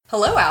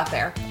Hello out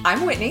there.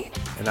 I'm Whitney.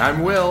 And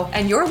I'm Will.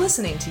 And you're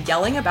listening to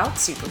Yelling About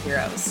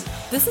Superheroes.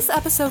 This is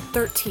episode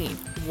 13,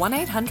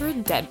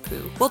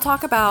 1-800-DEADPOO. We'll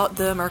talk about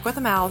the Merc with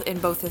a Mouth in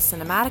both his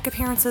cinematic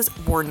appearances,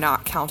 we're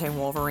not counting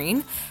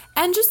Wolverine,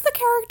 and just the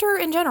character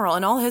in general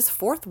in all his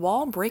fourth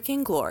wall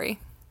breaking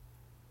glory.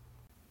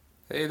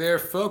 Hey there,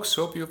 folks.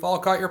 Hope you've all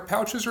got your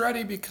pouches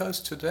ready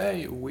because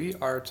today we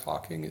are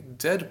talking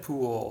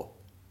Deadpool.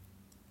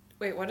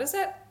 Wait, what does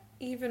that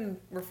even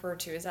refer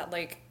to? Is that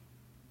like...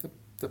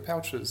 The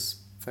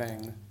pouches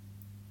thing.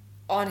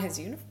 On his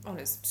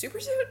super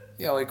suit?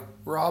 Yeah, like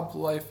Rob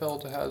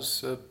Liefeld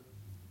has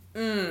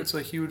it's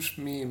a huge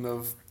meme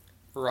of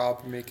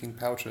Rob making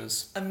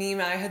pouches. A meme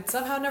I had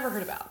somehow never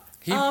heard about.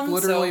 He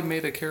literally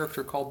made a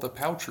character called The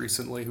Pouch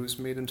recently who's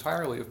made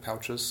entirely of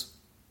pouches.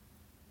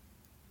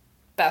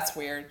 That's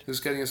weird.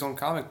 Who's getting his own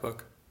comic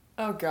book.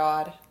 Oh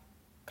god.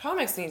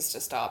 Comics needs to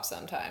stop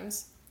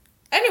sometimes.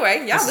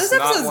 Anyway, yeah, this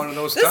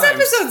episode's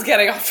episode's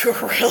getting off to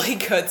a really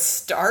good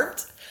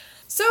start.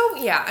 So,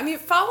 yeah, I mean,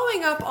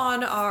 following up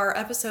on our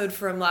episode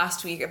from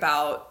last week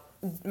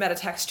about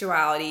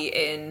metatextuality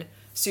in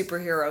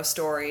superhero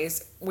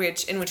stories,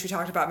 in which we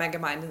talked about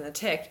Megamind and the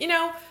Tick, you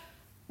know,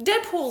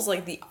 Deadpool's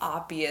like the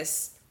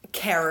obvious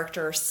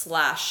character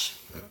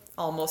 /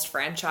 almost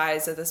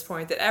franchise at this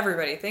point that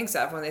everybody thinks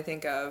of when they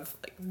think of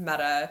like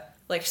meta,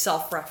 like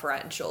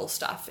self-referential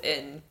stuff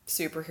in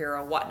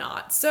superhero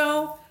whatnot.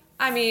 So,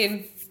 I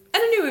mean,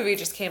 and a new movie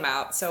just came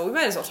out, so we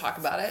might as well talk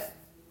about it.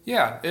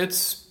 Yeah,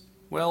 it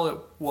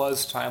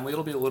was timely.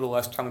 It'll be a little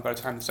less timely by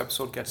the time this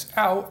episode gets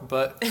out,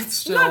 but it's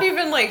still... not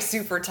even, like,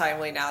 super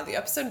timely now.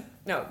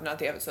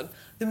 The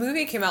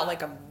movie came out,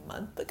 like, a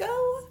month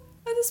ago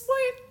at this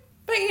point.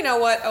 But you know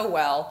what? Oh,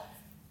 well.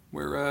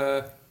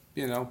 We're,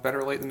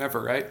 better late than never,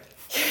 right?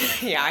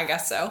 Yeah, I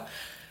guess so.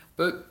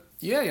 But,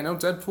 yeah,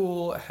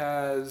 Deadpool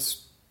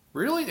has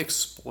really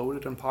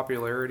exploded in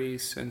popularity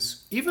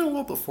since even a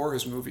little before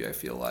his movie, I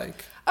feel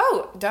like.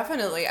 Oh,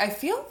 definitely. I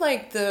feel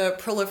like the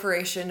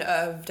proliferation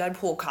of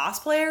Deadpool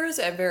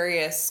cosplayers at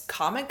various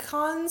comic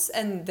cons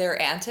and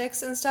their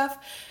antics and stuff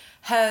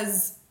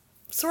has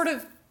sort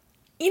of...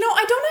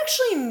 I don't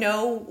actually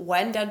know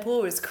when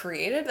Deadpool was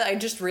created. I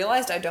just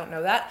realized I don't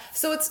know that.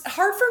 So it's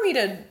hard for me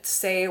to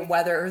say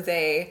whether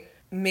they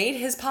made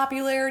his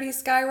popularity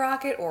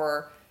skyrocket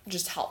or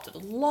just helped it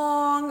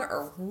along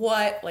or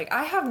what. Like,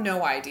 I have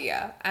no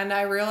idea. And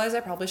I realize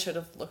I probably should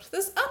have looked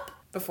this up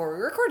before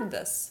we recorded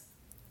this.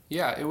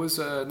 Yeah, it was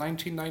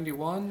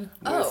 1991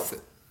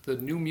 with the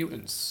New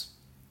Mutants.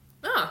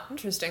 Ah,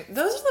 interesting.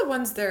 Those are the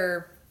ones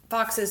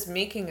Fox is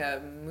making a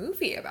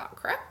movie about,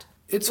 correct?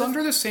 It's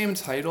under the same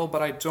title,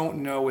 but I don't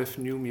know if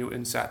New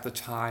Mutants at the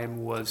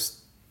time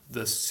was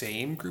the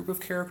same group of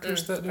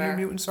characters that New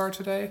Mutants are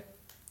today.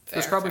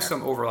 There's probably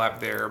some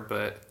overlap there,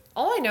 but...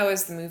 All I know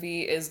is the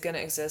movie is going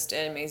to exist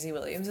and Maisie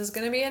Williams is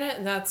going to be in it,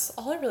 and that's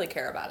all I really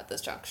care about at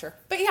this juncture.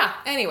 But yeah,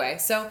 anyway,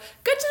 so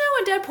good to know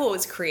when Deadpool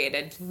was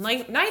created.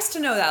 Like, nice to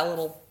know that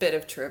little bit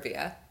of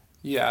trivia.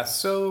 Yeah,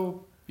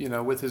 so,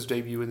 with his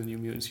debut in the New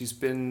Mutants, he's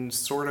been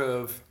sort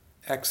of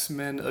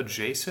X-Men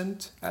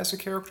adjacent as a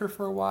character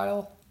for a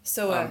while.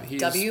 So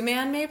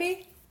W-Man,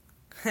 maybe?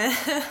 Get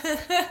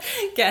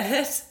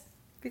it?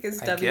 Because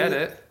I get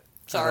it.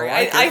 Sorry,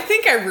 I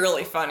think I'm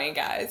really funny,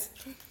 guys.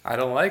 I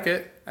don't like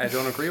it. I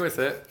don't agree with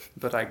it,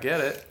 but I get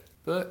it.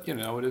 But,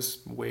 it is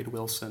Wade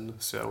Wilson,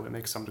 so it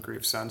makes some degree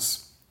of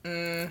sense.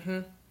 Mm-hmm.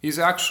 He's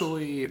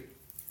actually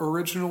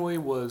originally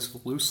was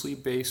loosely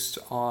based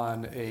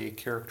on a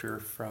character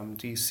from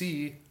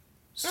DC,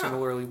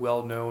 similarly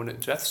well-known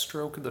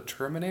Deathstroke the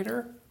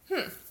Terminator,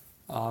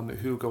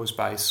 who goes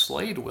by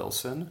Slade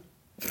Wilson.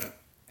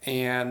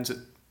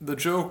 And the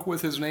joke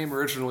with his name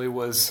originally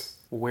was,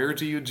 where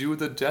do you do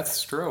the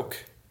Deathstroke?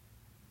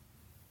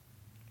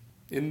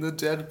 In the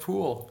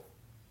Deadpool.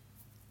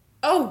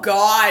 Oh,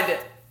 God.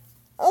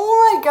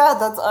 Oh, my God,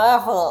 that's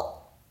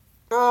awful.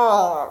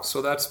 Ugh.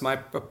 So that's my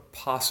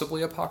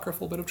possibly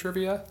apocryphal bit of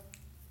trivia.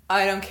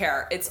 I don't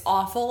care. It's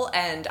awful,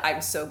 and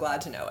I'm so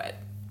glad to know it.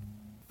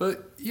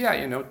 But, yeah,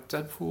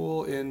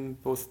 Deadpool in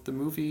both the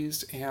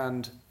movies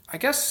and I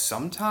guess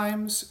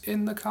sometimes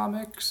in the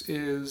comics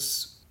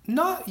is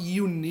not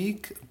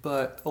unique,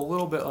 but a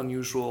little bit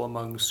unusual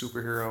among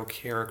superhero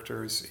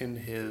characters in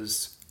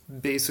his...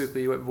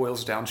 basically what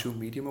boils down to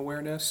medium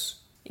awareness.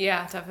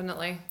 Yeah,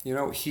 definitely.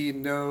 He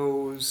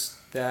knows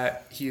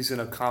that he's in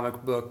a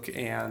comic book,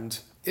 and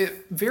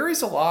it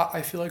varies a lot,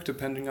 I feel like,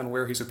 depending on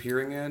where he's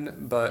appearing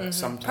in, but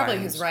sometimes... Probably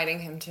who's writing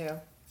him, too.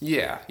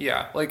 Yeah.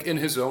 Like, in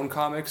his own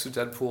comics,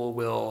 Deadpool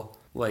will,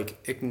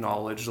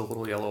 acknowledge the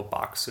little yellow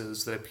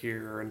boxes that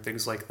appear and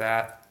things like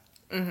that.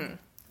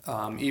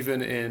 Mm-hmm.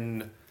 Even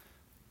in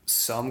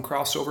some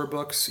crossover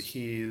books,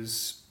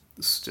 he's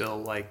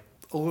still, a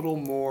little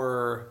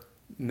more...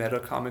 meta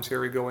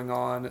commentary going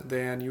on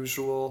than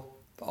usual.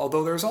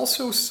 Although there's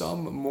also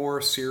some more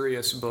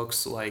serious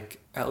books, like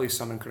at least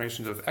some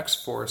incarnations of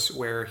X-Force,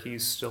 where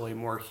he's still a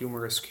more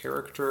humorous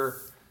character,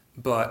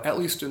 but at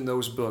least in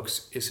those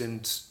books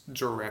isn't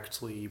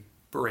directly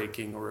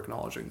breaking or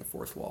acknowledging the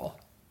fourth wall.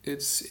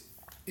 It's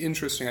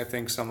interesting, I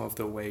think, some of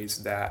the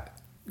ways that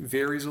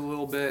varies a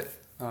little bit.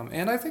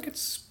 And I think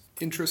it's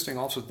interesting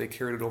also that they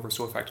carried it over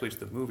so effectively to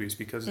the movies,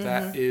 because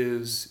that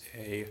is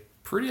a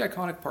pretty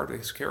iconic part of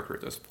his character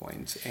at this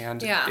point.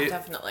 And yeah,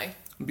 definitely.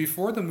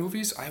 Before the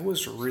movies, I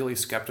was really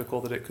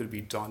skeptical that it could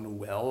be done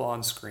well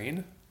on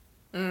screen.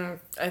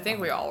 I think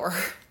we all were.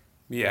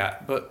 Yeah,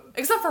 but...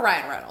 Except for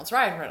Ryan Reynolds.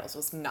 Ryan Reynolds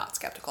was not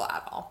skeptical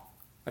at all.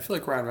 I feel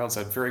like Ryan Reynolds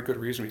had very good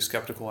reason to be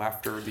skeptical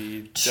after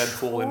the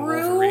Deadpool and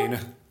Wolverine.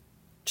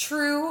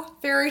 True.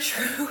 Very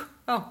true.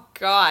 Oh,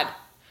 God.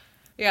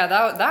 Yeah,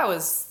 that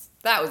was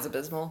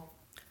abysmal.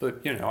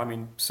 But,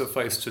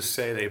 suffice to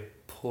say they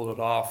pulled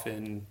it off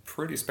in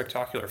pretty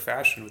spectacular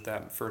fashion with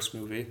that first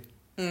movie.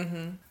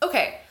 Mm-hmm.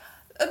 Okay.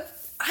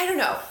 I don't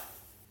know.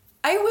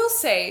 I will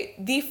say,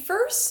 the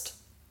first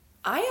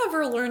I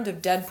ever learned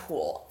of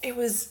Deadpool, it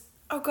was,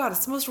 oh God,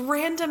 it's the most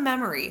random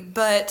memory,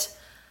 but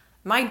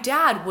my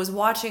dad was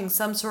watching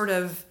some sort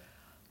of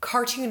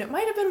cartoon. It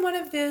might have been one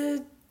of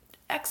the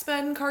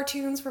X-Men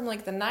cartoons from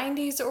like the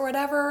 90s or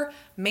whatever.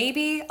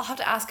 Maybe. I'll have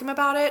to ask him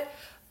about it.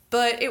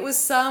 But it was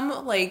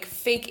some like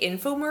fake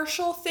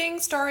infomercial thing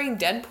starring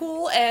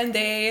Deadpool, and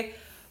they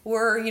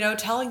were,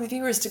 telling the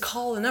viewers to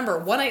call the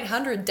number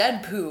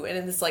 1-800-DEADPOO,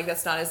 and it's like,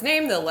 that's not his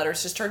name, the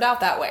letters just turned out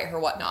that way or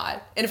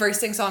whatnot, in a very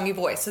sing-songy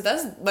voice. So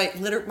that's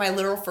my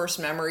literal first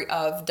memory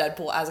of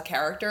Deadpool as a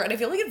character, and I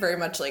feel like it very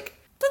much like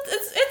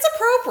it's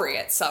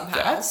appropriate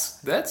somehow.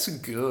 That's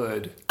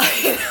good.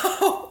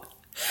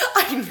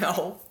 I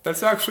know.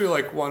 That's actually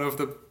like one of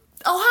the...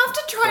 I'll have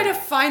to try to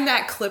find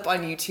that clip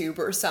on YouTube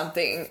or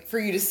something for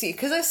you to see,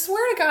 because I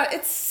swear to God,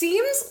 it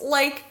seems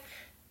like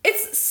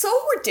it's so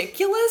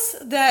ridiculous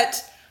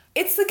that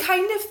it's the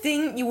kind of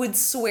thing you would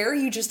swear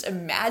you just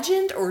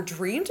imagined or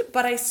dreamed,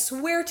 but I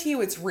swear to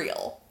you it's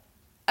real.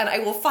 And I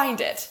will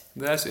find it.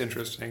 That's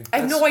interesting. I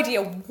have no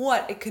idea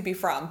what it could be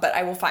from, but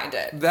I will find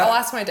it. I'll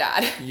ask my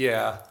dad.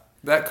 Yeah.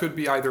 That could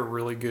be either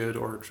really good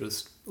or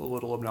just a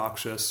little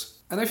obnoxious.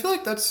 And I feel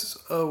like that's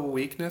a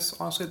weakness,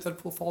 honestly, that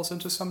Deadpool falls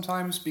into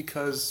sometimes,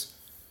 because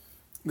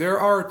there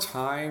are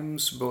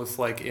times, both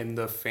like in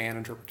the fan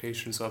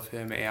interpretations of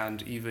him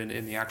and even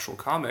in the actual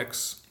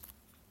comics,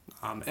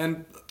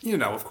 and,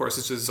 of course,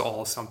 this is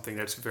all something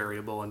that's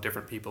variable, and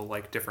different people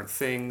like different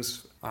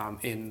things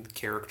in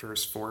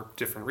characters for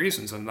different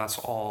reasons, and that's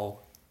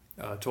all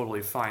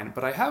totally fine.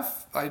 But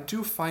I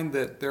do find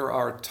that there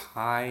are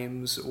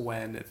times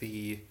when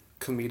the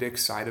comedic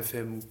side of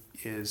him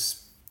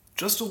is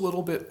just a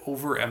little bit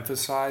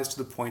overemphasized to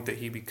the point that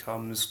he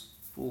becomes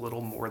a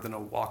little more than a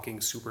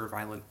walking super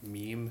violent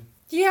meme.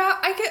 Yeah,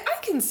 I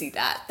can see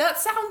that. That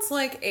sounds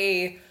like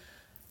a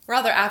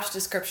rather apt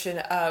description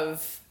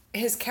of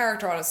his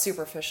character on a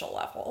superficial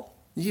level.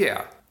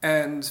 Yeah,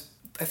 and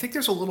I think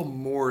there's a little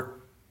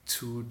more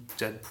to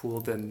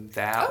Deadpool than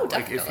that. Oh,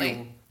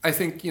 definitely. I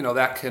think,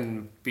 that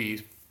can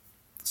be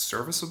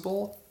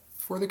serviceable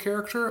for the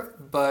character,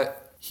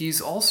 but he's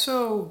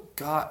also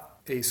got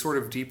a sort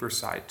of deeper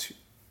side to...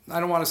 I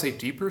don't want to say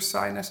deeper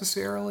side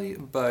necessarily,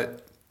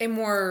 but... A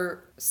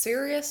more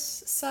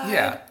serious side?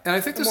 Yeah, and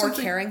I think there's a more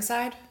caring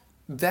side?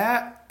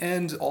 That,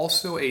 and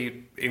also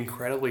a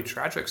incredibly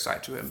tragic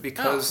side to him,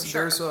 because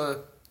there's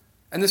a...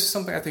 And this is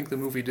something I think the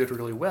movie did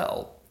really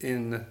well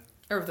in...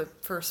 Or the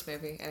first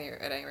movie, at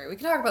any rate. We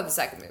can talk about the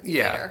second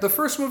movie later. The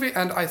first movie,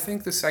 and I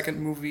think the second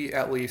movie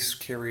at least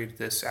carried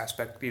these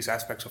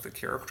aspects of the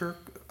character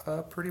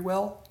pretty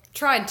well.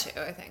 Tried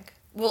to, I think.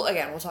 Well,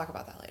 again, we'll talk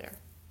about that later.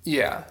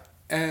 Yeah,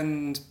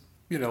 and,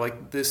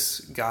 like this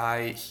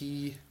guy,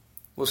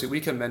 we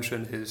can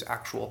mention his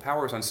actual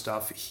powers and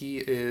stuff. He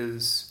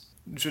is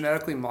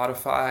genetically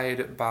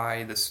modified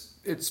by this...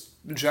 It's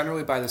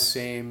generally by the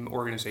same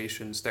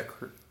organizations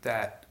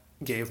that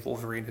gave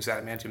Wolverine his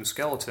adamantium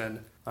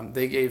skeleton.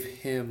 They gave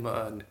him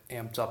an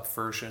amped up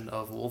version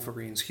of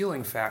Wolverine's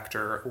healing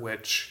factor,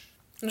 which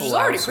is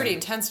already pretty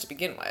intense to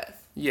begin with.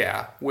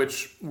 Yeah,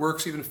 which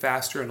works even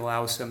faster and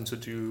allows him to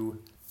do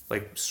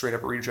like straight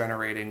up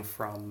regenerating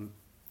from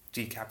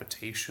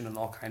decapitation and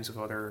all kinds of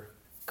other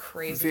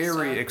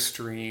very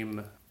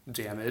extreme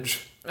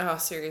damage. Oh,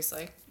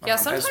 seriously. Yeah,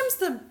 sometimes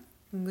the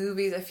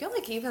movies, I feel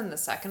like even the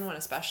second one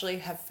especially,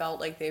 have felt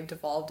like they've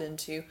devolved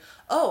into,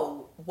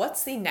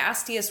 what's the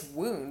nastiest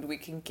wound we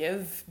can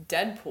give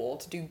Deadpool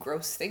to do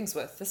gross things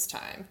with this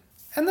time?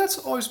 And that's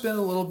always been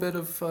a little bit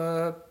of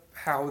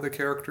how the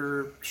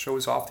character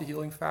shows off the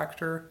healing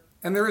factor.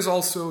 And there is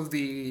also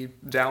the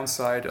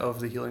downside of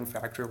the healing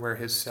factor where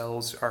his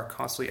cells are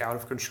constantly out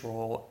of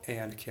control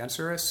and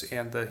cancerous,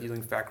 and the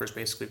healing factor is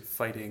basically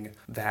fighting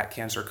that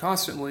cancer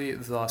constantly,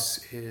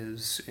 thus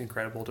his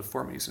incredible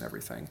deformities and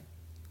everything.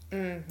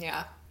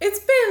 Yeah.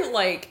 It's been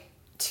like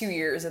 2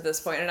 years at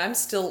this point, and I'm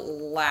still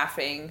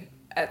laughing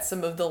at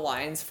some of the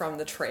lines from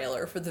the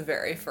trailer for the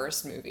very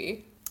first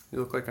movie. You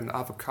look like an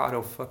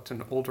avocado fucked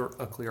an older,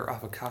 uglier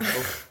avocado.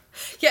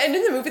 Yeah, and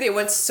in the movie they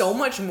went so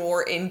much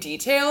more in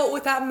detail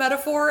with that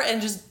metaphor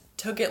and just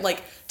took it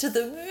like to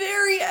the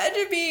very edge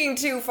of being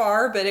too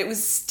far, but it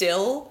was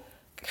still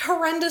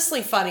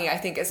horrendously funny, I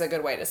think is a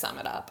good way to sum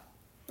it up.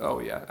 Oh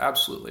yeah,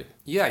 absolutely.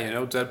 Yeah,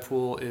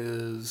 Deadpool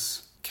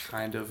is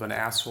kind of an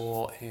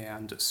asshole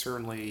and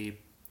certainly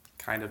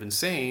kind of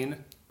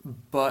insane,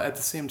 but at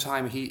the same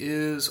time, he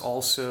is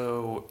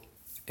also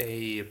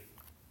a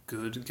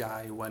good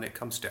guy when it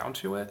comes down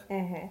to it.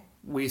 Mm-hmm.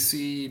 We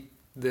see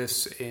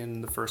this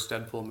in the first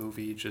Deadpool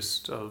movie,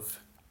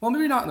 well,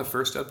 maybe not in the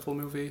first Deadpool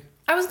movie.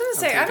 I was gonna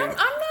say, I'm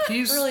not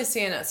really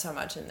seeing it so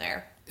much in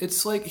there.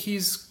 It's like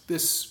he's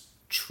this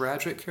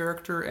tragic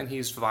character, and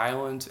he's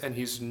violent, and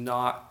he's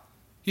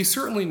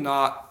certainly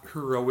not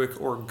heroic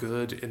or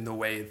good in the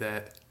way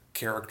that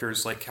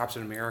characters like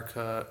Captain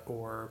America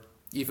or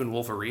even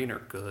Wolverine are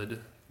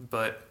good,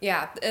 but...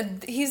 Yeah,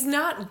 he's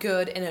not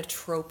good in a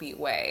tropey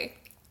way.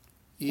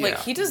 Yeah, like,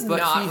 he does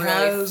not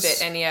really fit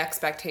any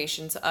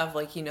expectations of,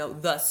 like, you know,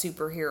 the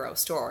superhero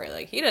story.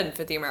 Like, he didn't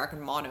fit the American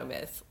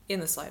monomyth in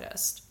the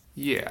slightest.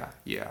 Yeah.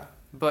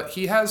 But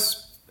he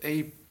has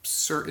a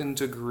certain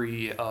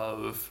degree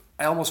of,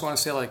 I almost want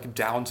to say, like,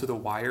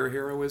 down-to-the-wire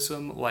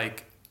heroism.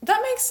 Like...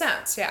 That makes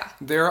sense, yeah.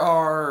 There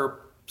are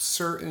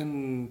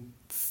certain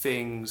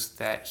things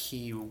that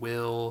he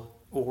will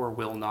or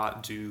will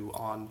not do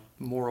on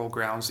moral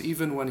grounds,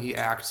 even when he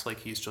acts like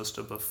he's just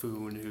a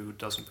buffoon who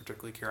doesn't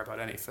particularly care about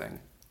anything.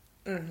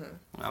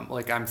 Mm-hmm.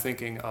 Like, I'm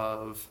thinking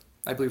of,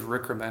 I believe,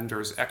 Rick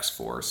Remender's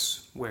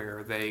X-Force,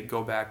 where they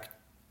go back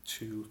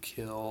to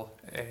kill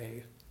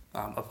a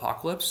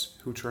Apocalypse,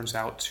 who turns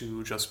out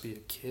to just be a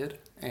kid,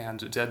 and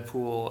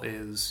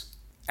Deadpool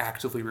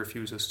actively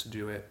refuses to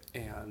do it,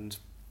 and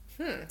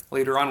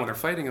later on when they're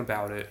fighting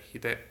about it,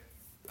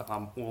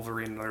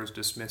 Wolverine and others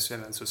dismiss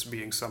him as just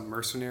being some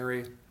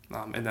mercenary,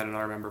 and then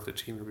another member of the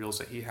team reveals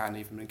that he hadn't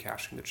even been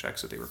cashing the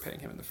checks that they were paying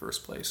him in the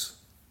first place.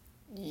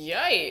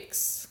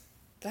 Yikes.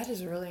 That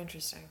is really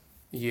interesting.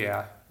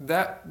 Yeah,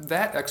 that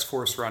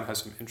X-Force run has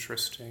some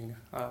interesting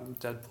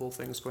Deadpool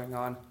things going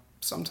on.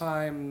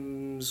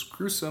 Sometimes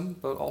gruesome,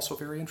 but also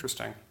very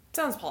interesting.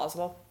 Sounds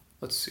plausible.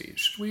 Let's see,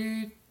 should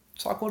we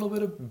talk a little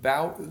bit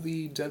about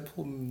the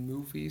Deadpool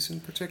movies in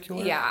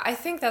particular? Yeah, I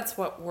think that's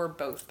what we're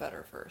both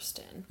better versed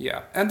in.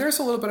 Yeah, and there's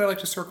a little bit I like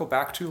to circle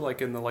back to,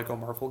 like in the Lego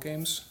Marvel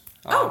games.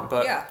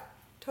 Yeah,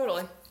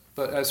 totally.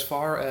 But as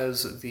far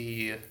as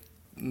the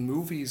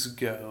movies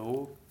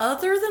go...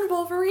 Other than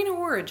Wolverine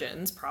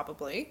Origins,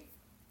 probably.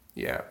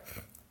 Yeah,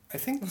 I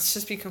think... Let's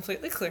just be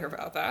completely clear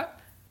about that.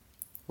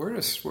 Where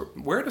to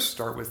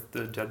start with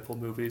the Deadpool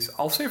movies?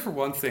 I'll say for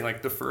one thing,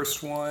 like the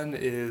first one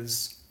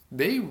is...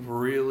 They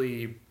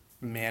really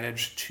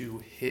managed to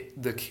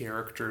hit the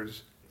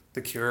characters,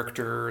 the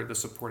character, the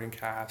supporting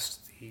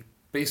cast,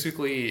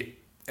 basically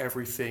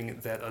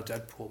everything that a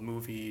Deadpool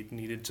movie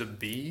needed to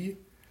be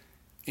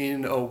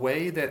in a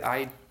way that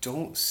I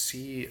don't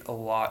see a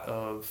lot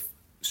of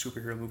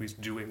superhero movies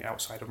doing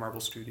outside of Marvel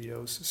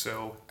Studios.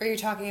 So, are you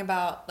talking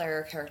about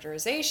their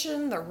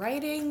characterization, the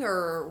writing,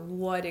 or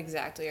what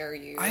exactly are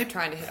you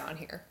trying to hit on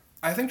here?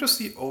 I think just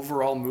the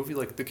overall movie,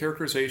 like the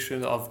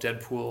characterization of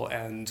Deadpool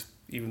and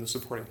even the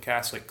supporting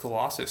cast, like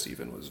Colossus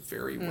even, was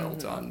very well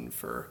done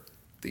for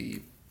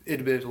the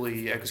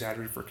admittedly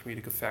exaggerated for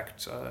comedic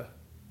effect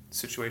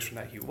situation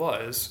that he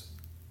was.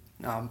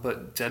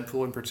 But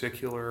Deadpool in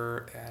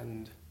particular,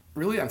 and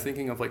really I'm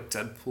thinking of like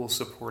Deadpool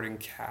supporting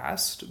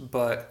cast,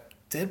 but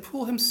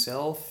Deadpool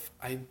himself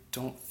I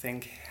don't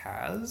think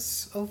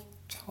has a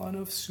ton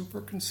of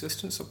super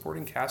consistent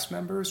supporting cast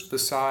members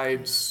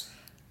besides...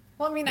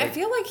 Well, I mean, I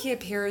feel like he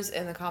appears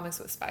in the comics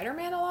with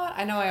Spider-Man a lot.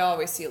 I know I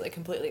always see, like,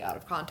 completely out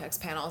of context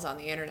panels on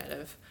the internet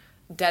of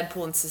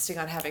Deadpool insisting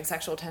on having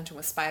sexual tension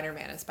with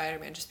Spider-Man and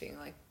Spider-Man just being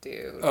like,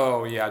 dude.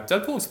 Oh, yeah.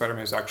 Deadpool and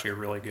Spider-Man is actually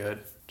really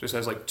good. Just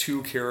as, like,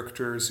 two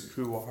characters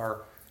who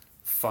are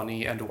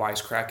funny and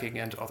wisecracking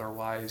and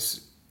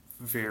otherwise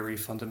very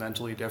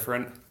fundamentally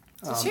different.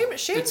 Shame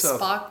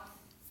Spock...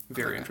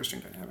 Very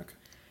interesting dynamic.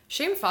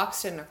 Shame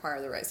Fox didn't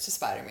acquire the rights to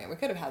Spider-Man. We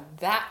could have had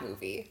that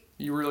movie.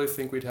 You really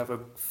think we'd have a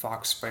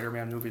Fox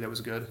Spider-Man movie that was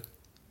good?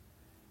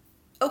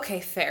 Okay,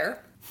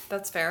 fair.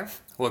 That's fair.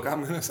 Look, all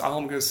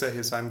I'm gonna say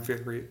is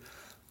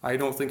I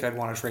don't think I'd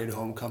want to trade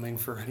Homecoming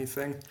for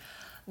anything.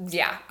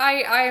 Yeah,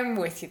 I am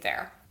with you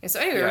there. And so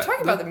anyway, we're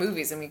talking about the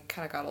movies and we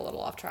kind of got a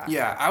little off track.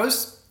 Yeah, I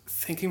was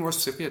thinking more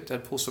specifically at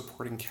Deadpool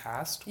supporting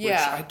cast, which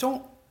I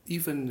don't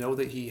even know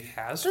that he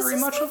has very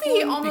much of one. Does this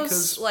movie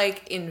almost,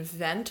 like,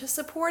 invent a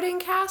supporting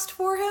cast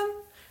for him?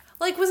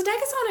 Like, was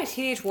Negasonic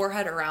Teenage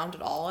Warhead around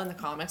at all in the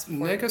comics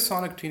before?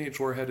 Negasonic Teenage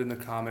Warhead in the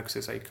comics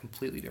is a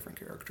completely different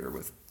character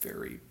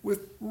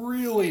with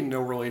really no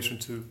relation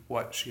to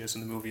what she is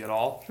in the movie at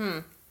all.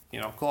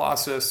 You know,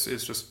 Colossus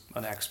is just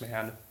an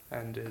X-Man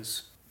and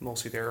is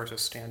mostly there as a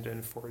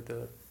stand-in for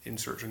the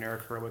insert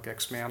generic heroic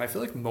X-Man. I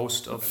feel like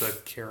most of the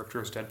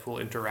characters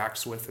Deadpool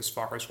interacts with, as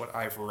far as what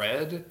I've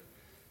read,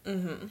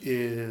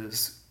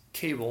 is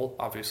Cable,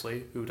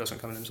 obviously, who doesn't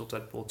come in until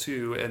Deadpool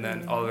 2, and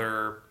then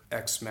other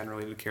X-Men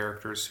related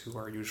characters who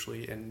are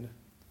usually in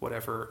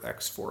whatever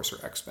X-Force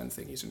or X-Men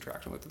thing he's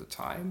interacting with at the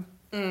time.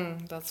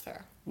 That's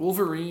fair.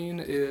 Wolverine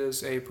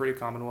is a pretty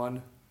common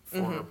one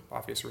for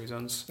obvious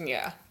reasons.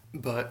 Yeah.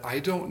 But I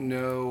don't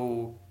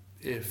know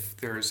if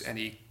there's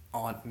any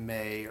Aunt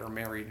May or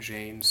Mary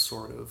Jane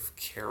sort of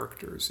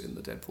characters in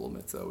the Deadpool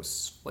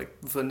mythos. Like,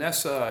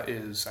 Vanessa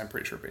is, I'm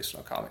pretty sure, based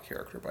on a comic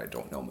character, but I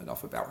don't know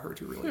enough about her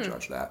to really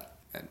judge that.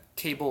 And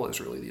Cable is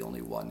really the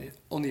only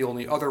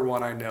only other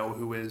one I know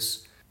who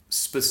is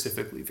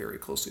specifically very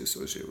closely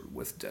associated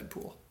with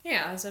Deadpool.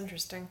 Yeah, that's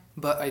interesting.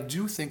 But I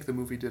do think the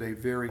movie did a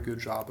very good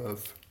job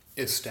of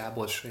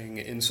establishing,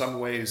 in some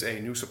ways, a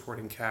new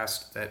supporting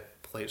cast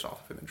that plays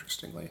off of him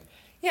interestingly.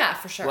 Yeah,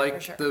 for sure. Like,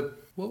 for sure.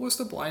 what was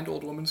the blind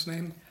old woman's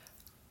name?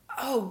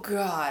 Oh,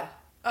 God.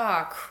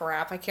 Oh,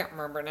 crap. I can't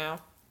remember now.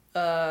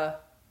 Al.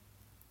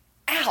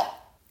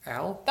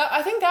 Al?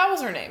 I think that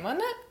was her name,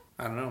 wasn't it?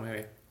 I don't know,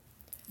 maybe.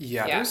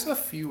 Yeah, there's a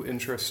few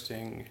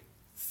interesting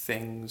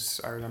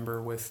things I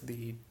remember with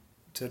the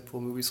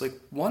Deadpool movies. Like,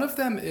 one of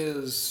them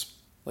is,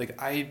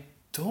 like, I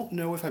don't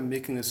know if I'm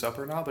making this up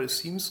or not, but it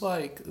seems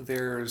like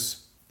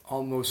there's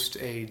almost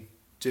a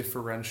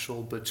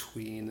differential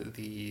between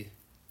the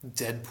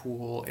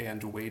Deadpool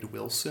and Wade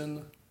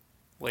Wilson.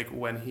 Like,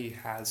 when he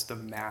has the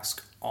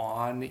mask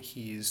on,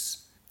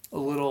 he's a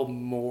little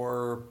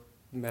more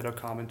meta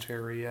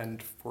commentary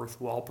and fourth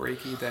wall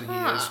breaky than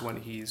he is when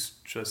he's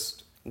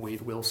just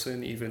Wade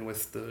Wilson, even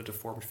with the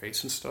deformed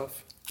face and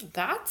stuff.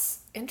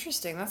 That's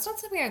interesting. That's not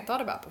something I thought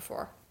about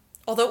before.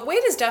 Although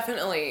Wade is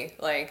definitely,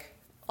 like,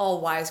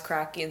 all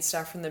wisecracky and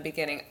stuff from the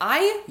beginning.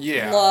 I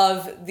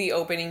love the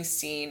opening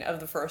scene of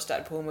the first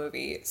Deadpool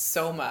movie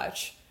so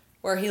much,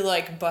 where he,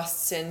 like,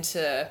 busts in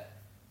to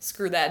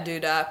screw that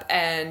dude up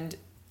and,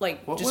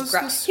 like, just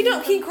grabs...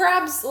 he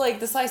grabs,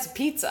 like, the slice of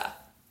pizza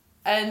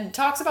and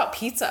talks about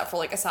pizza for,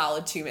 like, a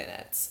solid 2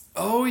 minutes.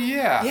 Oh,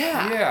 yeah.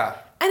 Yeah.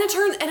 And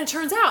it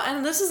turns out,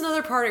 and this is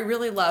another part I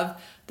really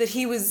love, that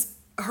he was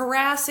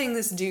harassing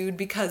this dude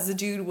because the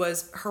dude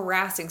was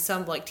harassing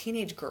some, like,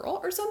 teenage girl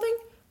or something.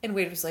 And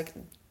Wade was, like,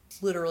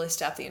 literally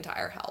stepped the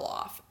entire hell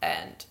off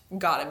and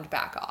got him to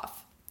back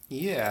off.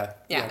 Yeah.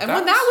 And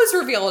when that was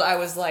revealed, I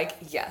was like,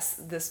 yes,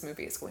 this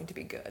movie is going to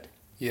be good.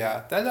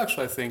 Yeah, that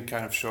actually, I think,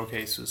 kind of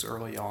showcases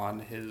early on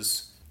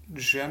his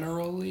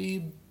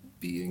generally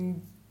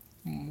being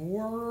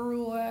more or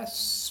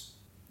less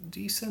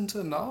decent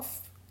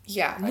enough.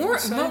 Yeah,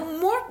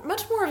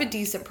 much more of a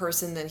decent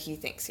person than he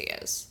thinks he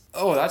is.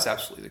 Oh, that's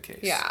absolutely the case.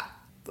 Yeah.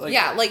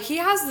 Like, he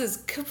has this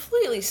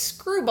completely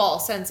screwball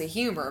sense of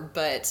humor,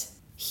 but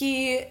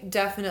he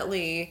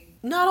definitely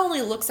not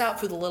only looks out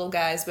for the little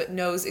guys, but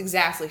knows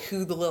exactly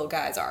who the little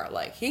guys are.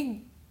 Like,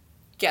 he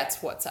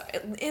gets what's up.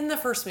 In the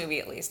first movie,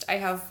 at least. I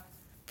have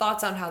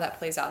thoughts on how that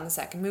plays out in the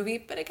second movie,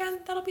 but again,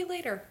 that'll be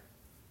later.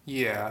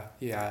 Yeah.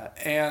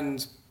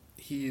 And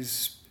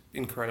he's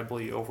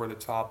incredibly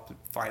over-the-top,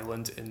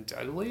 violent, and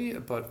deadly,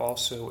 but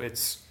also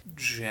it's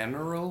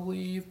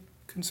generally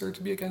considered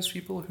to be against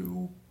people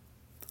who,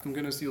 I'm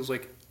going to use,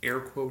 like, air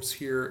quotes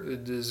here,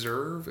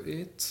 deserve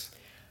it.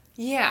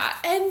 Yeah,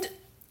 and...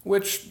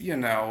 Which,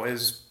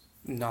 is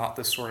not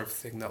the sort of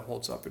thing that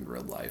holds up in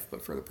real life,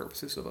 but for the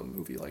purposes of a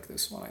movie like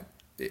this one,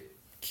 it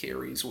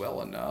carries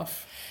well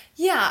enough.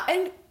 Yeah,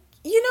 and,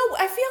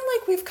 I feel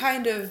like we've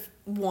kind of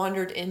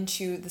wandered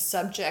into the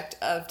subject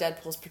of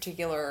Deadpool's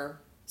particular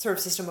sort of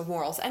system of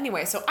morals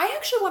anyway, so I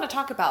actually want to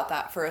talk about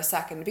that for a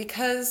second,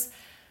 because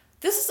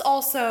this is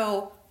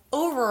also,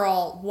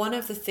 overall, one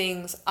of the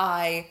things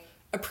I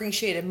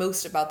appreciated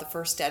most about the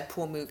first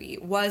Deadpool movie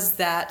was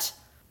that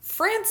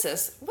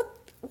Francis,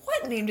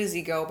 what name does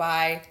he go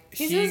by?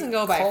 He doesn't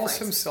go by Francis. He calls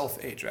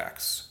himself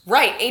Ajax.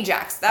 Right,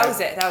 Ajax. That was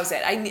it.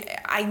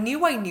 I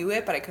knew I knew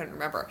it, but I couldn't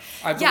remember.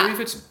 I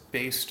believe it's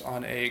based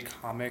on a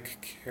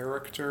comic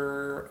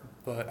character,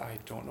 but I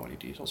don't know any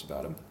details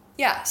about him.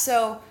 Yeah,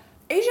 so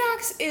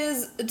Ajax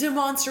is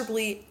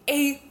demonstrably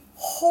a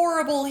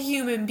horrible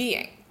human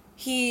being.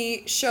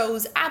 He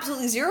shows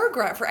absolutely zero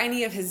regret for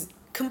any of his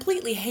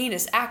completely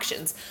heinous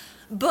actions.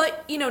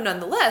 But,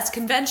 nonetheless,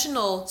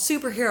 conventional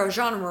superhero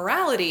genre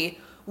morality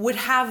would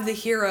have the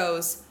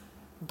heroes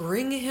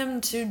bring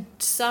him to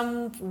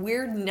some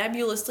weird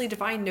nebulously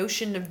defined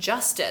notion of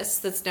justice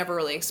that's never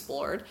really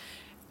explored,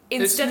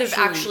 instead of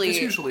actually...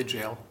 It's usually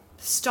jail.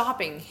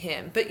 Stopping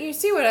him. But you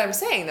see what I'm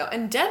saying, though.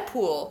 And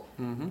Deadpool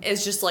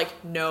is just like,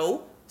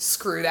 no,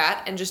 screw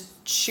that, and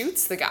just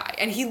shoots the guy.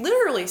 And he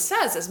literally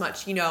says as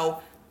much,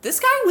 this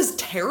guy was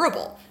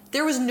terrible.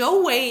 There was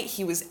no way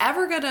he was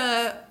ever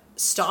gonna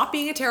stop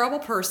being a terrible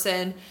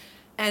person.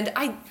 And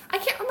I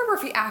can't remember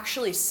if he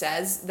actually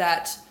says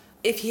that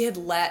if he had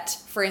let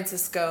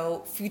Francis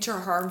go, future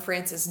harm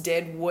Francis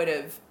did would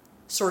have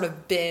sort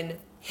of been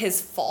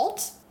his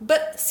fault.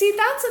 But see,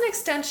 that's an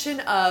extension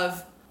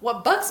of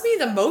what bugs me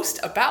the most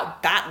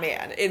about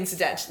Batman,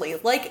 incidentally.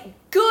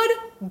 Like, good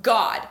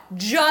God,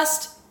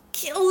 just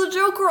kill the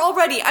Joker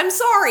already. I'm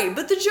sorry,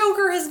 but the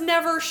Joker has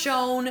never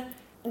shown,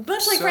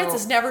 much like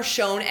Francis, never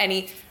shown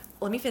any,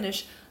 let me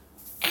finish,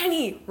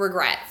 any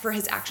regret for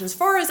his actions, as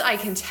far as I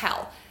can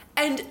tell.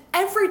 And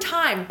every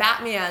time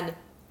Batman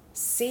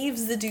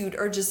saves the dude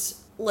or just,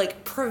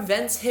 like,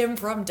 prevents him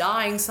from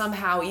dying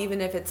somehow,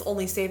 even if it's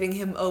only saving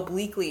him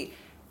obliquely,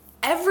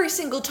 every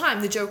single time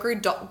the Joker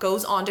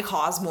goes on to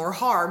cause more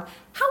harm.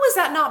 How is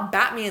that not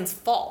Batman's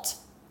fault?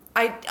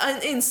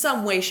 in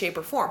some way, shape,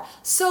 or form.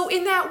 So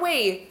in that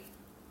way,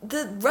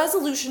 the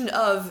resolution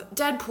of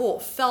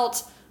Deadpool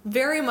felt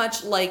very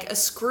much like a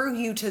screw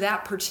you to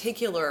that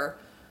particular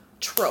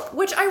trope,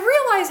 which I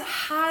realize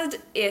had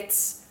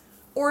its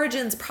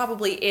origins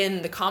probably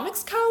in the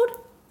comics code,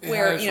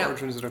 where, its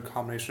origins in a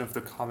combination of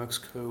the comics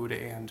code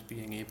and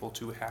being able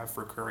to have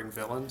recurring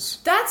villains.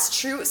 That's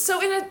true.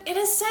 So in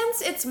a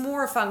sense, it's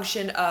more a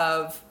function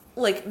of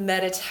like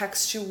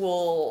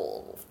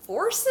metatextual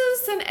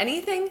forces than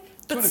anything,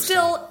 but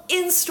still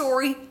in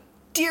story,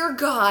 dear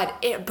God,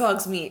 it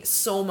bugs me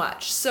so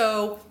much.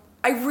 So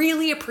I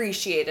really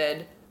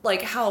appreciated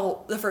like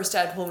how the first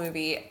Deadpool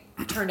movie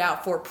turned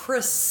out for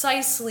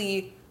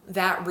precisely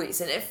that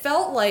reason. It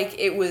felt like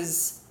it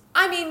was,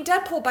 I mean,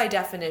 Deadpool by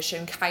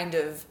definition kind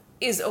of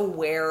is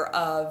aware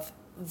of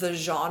the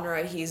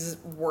genre he's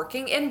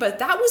working in, but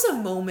that was a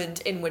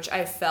moment in which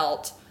I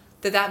felt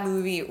that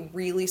movie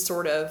really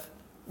sort of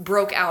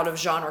broke out of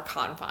genre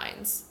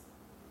confines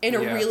in a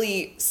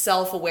really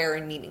self-aware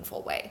and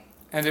meaningful way.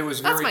 And it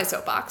was That's my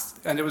soapbox.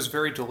 And it was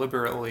very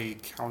deliberately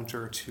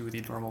counter to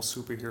the normal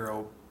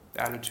superhero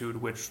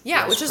attitude, which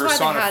was is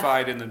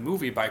personified in the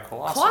movie by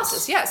Colossus.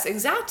 Colossus, yes,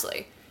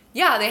 exactly.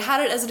 Yeah, they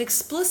had it as an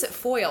explicit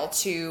foil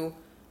to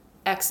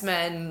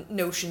X-Men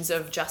notions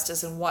of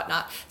justice and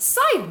whatnot.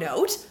 Side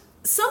note,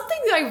 something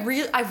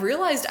that I've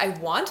realized I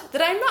want,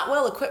 that I'm not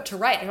well equipped to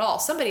write at all,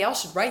 somebody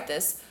else should write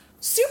this,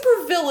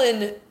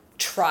 supervillain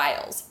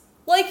trials.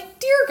 Like,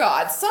 dear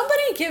God,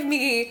 somebody give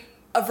me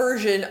a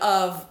version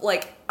of,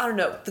 like, I don't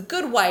know, The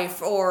Good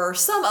Wife or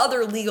some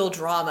other legal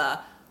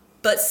drama,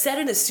 but set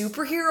in a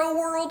superhero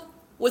world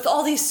with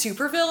all these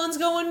supervillains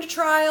going to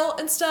trial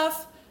and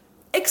stuff.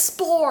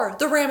 Explore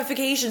the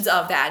ramifications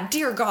of that.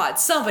 Dear God,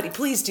 somebody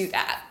please do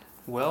that.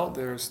 Well,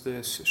 there's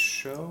this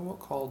show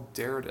called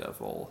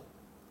Daredevil.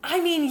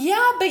 I mean,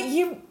 yeah, but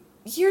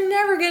you're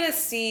never gonna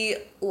see,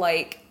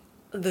 like,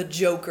 the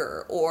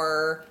Joker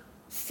or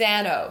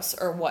Thanos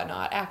or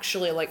whatnot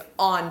actually, like,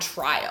 on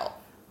trial.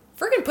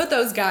 Freaking put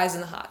those guys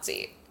in the hot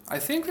seat. I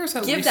think there's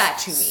at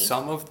least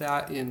some of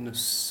that in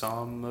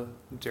some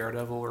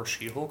Daredevil or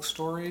She-Hulk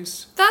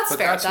stories. That's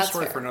fair. That's a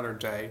story for another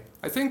day.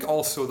 I think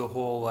also the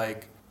whole,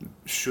 like,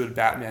 should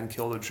Batman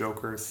kill the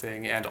Joker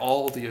thing and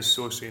all the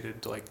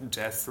associated, like,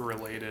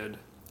 death-related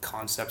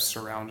concepts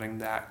surrounding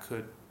that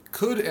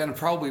could and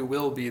probably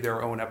will be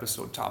their own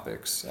episode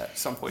topics at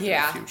some point in the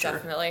future. Yeah,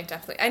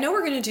 definitely. I know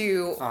we're going to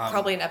do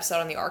probably an episode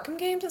on the Arkham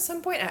games at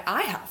some point, and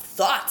I have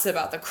thoughts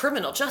about the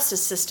criminal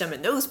justice system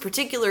in those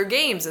particular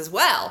games as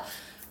well.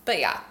 But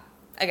yeah,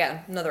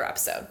 again, another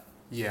episode.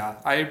 Yeah,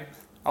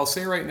 I'll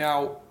say right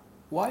now,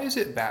 why is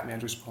it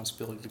Batman's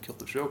responsibility to kill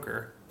the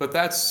Joker? But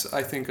that's,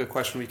 I think, a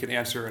question we can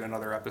answer in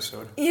another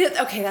episode. Yeah,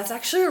 okay, that's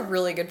actually a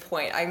really good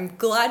point. I'm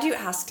glad you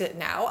asked it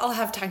now. I'll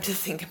have time to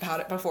think about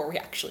it before we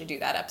actually do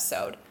that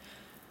episode.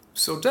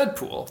 So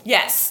Deadpool.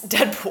 Yes,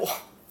 Deadpool.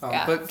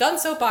 Yeah, but done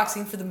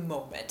soapboxing for the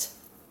moment.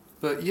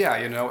 But yeah,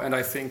 and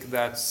I think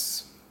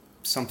that's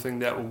something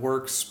that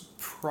works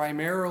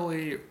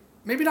primarily,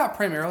 maybe not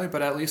primarily,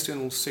 but at least in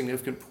a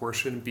significant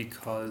portion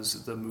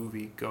because the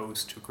movie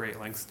goes to great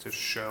lengths to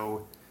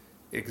show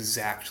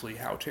exactly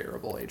how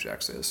terrible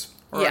Ajax is.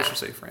 Or I should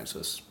say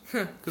Francis.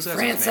 Because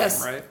that's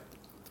his name, right?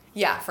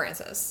 Yeah,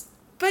 Francis.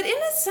 But in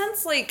a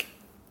sense, like,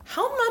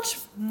 how much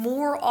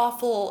more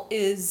awful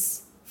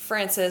is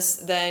Francis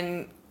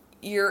than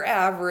your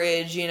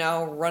average,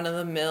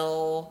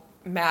 run-of-the-mill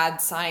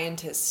mad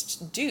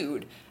scientist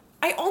dude?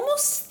 I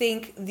almost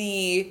think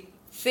the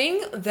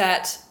thing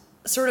that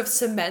sort of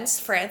cements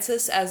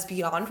Francis as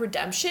beyond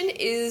redemption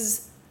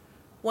is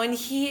when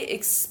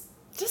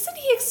doesn't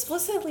he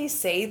explicitly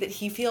say that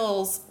he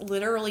feels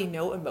literally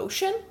no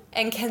emotion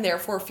and can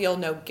therefore feel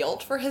no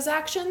guilt for his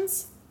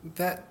actions?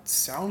 That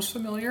sounds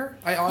familiar.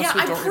 I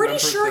honestly don't remember. I'm pretty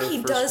sure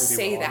he does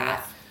say well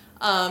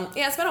that.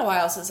 It's been a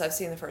while since I've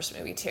seen the first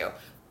movie too.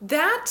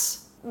 That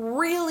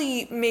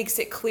really makes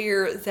it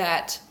clear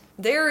that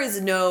there is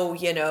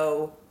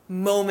no,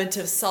 moment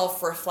of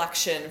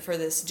self-reflection for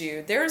this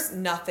dude. There's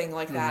nothing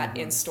like that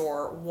in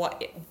store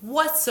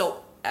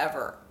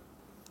whatsoever.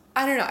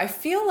 I don't know. I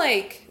feel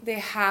like they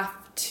have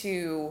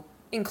to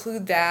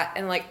include that,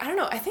 and like, I don't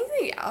know. I think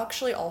they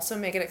actually also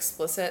make it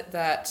explicit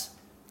that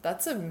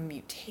that's a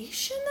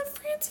mutation that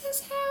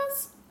Francis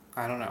has.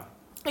 I don't know.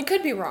 I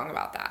could be wrong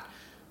about that.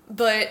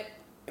 But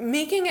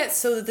making it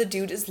so that the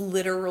dude is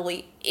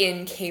literally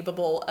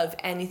incapable of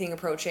anything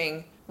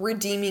approaching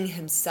redeeming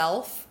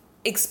himself,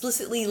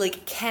 explicitly,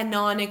 like,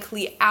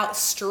 canonically out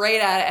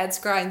straight out of Ed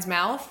Skrein's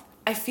mouth,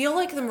 I feel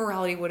like the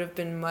morality would have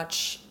been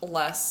much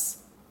less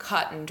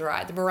cut and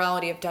dry. The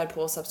morality of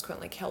Deadpool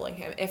subsequently killing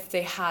him, if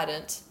they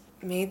hadn't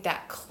made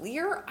that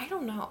clear. I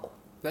don't know.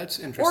 That's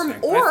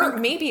interesting. Or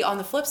maybe on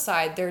the flip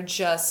side, they're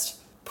just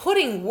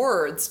putting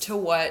words to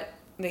what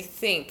they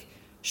think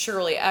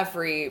surely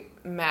every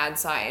mad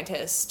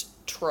scientist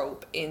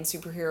trope in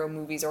superhero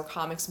movies or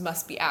comics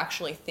must be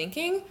actually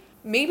thinking.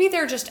 Maybe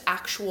they're just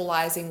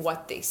actualizing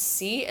what they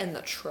see in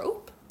the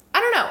trope. I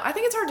don't know. I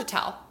think it's hard to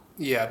tell.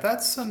 Yeah,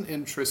 that's an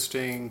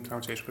interesting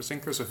conversation because I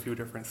think there's a few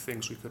different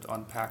things we could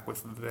unpack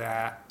with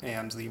that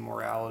and the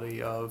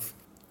morality of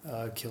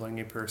killing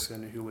a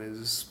person who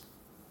is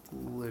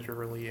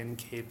literally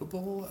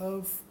incapable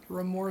of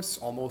remorse,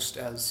 almost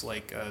as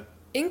like a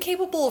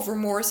Incapable of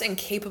remorse and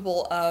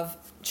capable of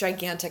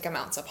gigantic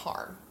amounts of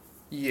harm.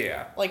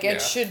 yeah, Like, yeah.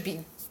 it should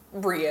be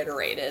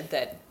reiterated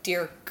that,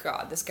 dear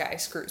God, this guy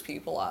screws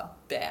people up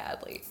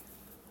badly.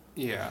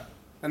 Yeah,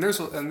 and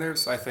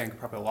there's I think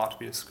probably a lot to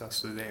be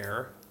discussed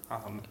there.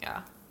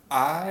 Yeah.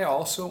 I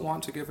also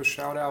want to give a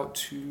shout out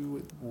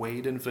to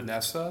Wade and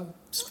Vanessa,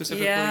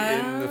 specifically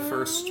in the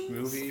first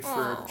movie,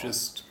 for Aw.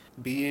 just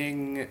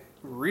being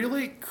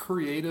really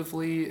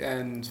creatively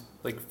and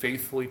like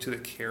faithfully to the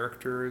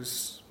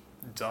characters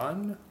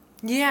done.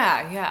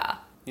 Yeah, yeah.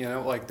 You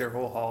know, like their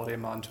whole holiday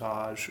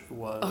montage Oh,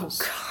 was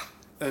God.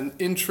 an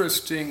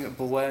interesting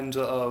blend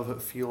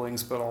of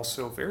feelings, but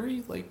also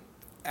very like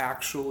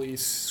actually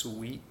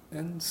sweet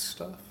and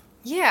stuff.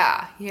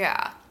 Yeah,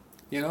 yeah.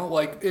 You know,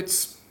 like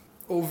it's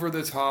over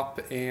the top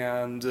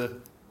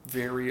and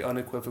very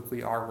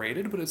unequivocally R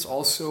rated, but it's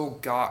also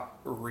got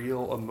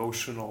real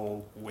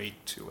emotional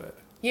weight to it.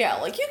 Yeah,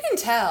 like you can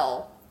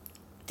tell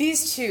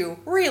these two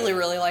really,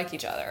 really like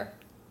each other.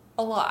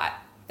 A lot.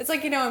 It's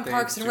like, in They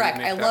Parks and do Rec,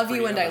 make I that love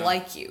you pretty and I evident.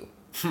 like you.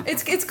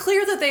 It's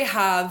clear that they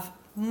have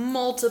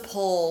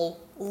multiple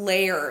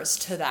layers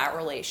to that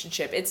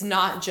relationship. It's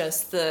not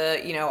just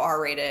the,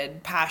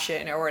 R-rated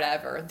passion or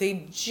whatever.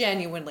 They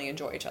genuinely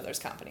enjoy each other's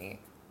company.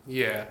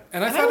 Yeah,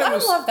 and I And thought I it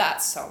was love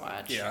that so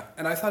much. yeah,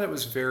 and I thought it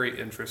was very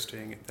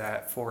interesting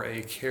that for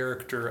a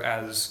character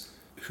as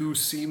who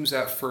seems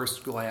at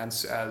first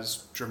glance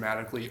as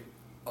dramatically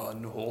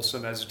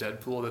unwholesome as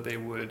Deadpool, that they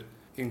would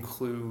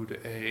include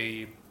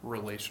a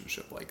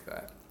relationship like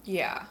that.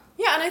 Yeah.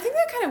 Yeah, and I think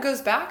that kind of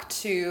goes back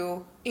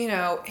to,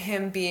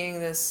 him being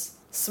this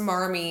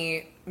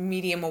smarmy,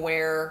 medium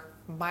aware,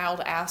 mild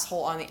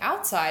asshole on the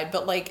outside,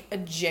 but like a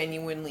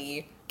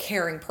genuinely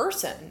caring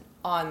person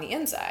on the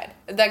inside.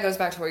 That goes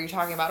back to what you were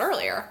talking about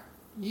earlier.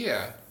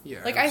 Yeah, yeah.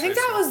 Like, would I think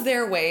say that so. was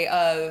their way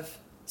of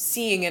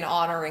seeing and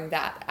honoring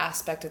that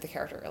aspect of the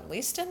character, at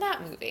least in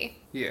that movie.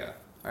 Yeah.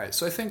 All right.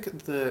 So I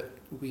think that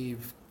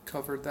we've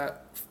covered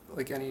that.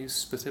 Like any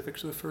specific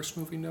to the first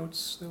movie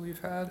notes that we've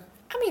had.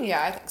 I mean,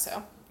 yeah, I think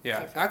so.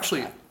 Yeah. Okay,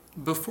 Actually, okay.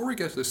 before we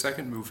get to the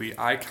second movie,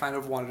 I kind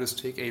of wanted to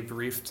take a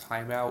brief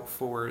timeout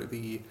for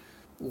the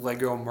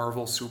Lego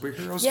Marvel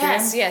Superheroes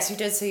Yes, game. yes, you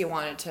did say you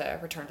wanted to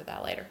return to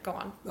that later. Go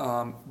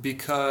on.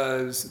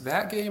 Because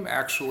that game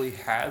actually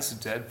has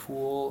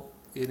Deadpool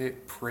in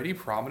it pretty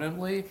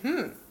prominently.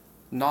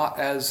 Not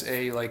as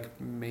a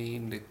like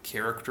main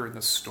character in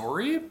the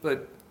story,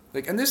 but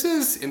like, and this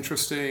is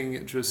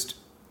interesting just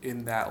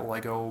in that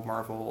Lego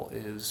Marvel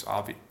is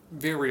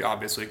very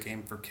obviously a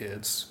game for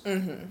kids.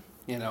 Mm-hmm.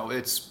 You know,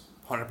 it's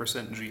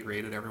 100% G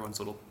rated, everyone's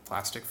little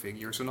plastic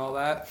figures and all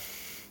that.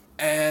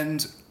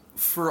 And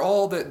for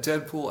all that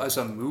Deadpool as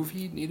a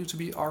movie needed to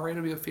be R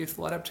rated to be a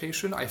faithful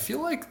adaptation, I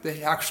feel like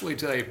they actually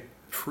did a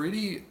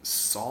pretty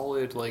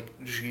solid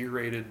like G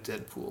rated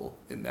Deadpool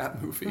in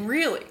that movie.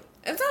 Really?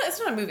 It's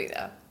not a movie,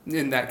 though.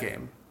 In that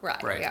game.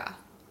 Right. Yeah.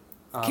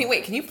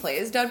 Can you play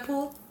as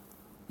Deadpool?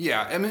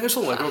 Yeah, I mean, it's a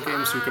Lego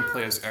game, so you can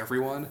play as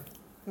everyone.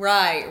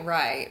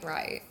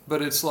 Right.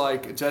 But it's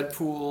like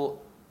Deadpool,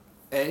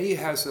 A,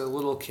 has a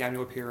little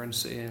cameo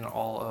appearance in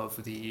all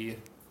of the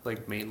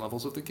like main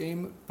levels of the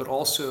game, but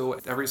also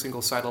every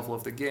single side level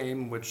of the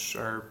game, which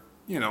are,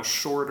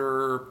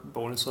 shorter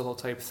bonus level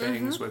type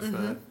things with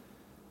a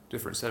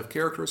different set of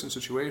characters and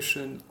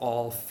situation,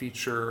 all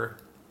feature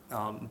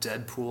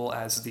Deadpool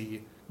as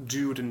the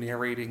dude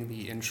narrating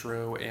the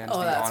intro and Oh,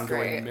 the that's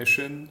ongoing great.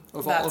 mission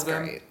of all That's of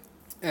them. great.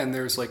 And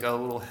there's like a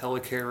little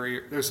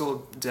helicarrier. There's a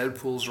little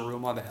Deadpool's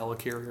room on the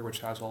helicarrier, which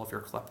has all of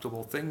your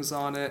collectible things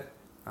on it.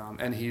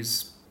 And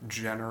he's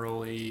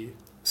generally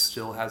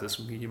still has this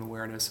medium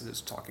awareness and is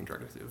talking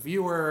directly to the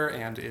viewer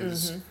and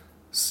is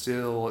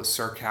still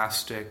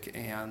sarcastic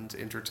and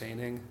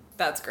entertaining.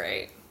 That's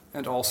great.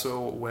 And also,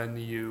 when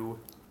you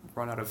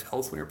run out of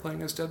health when you're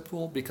playing as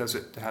Deadpool, because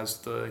it has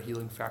the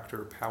healing factor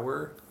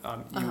power,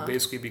 you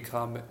basically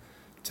become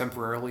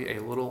temporarily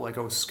a little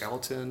Lego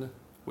skeleton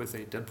with a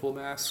Deadpool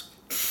mask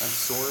and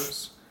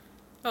swords,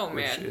 Oh, which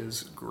man.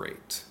 is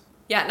great.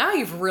 Yeah, now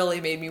you've really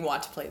made me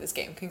want to play this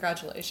game.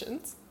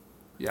 Congratulations.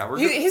 Yeah,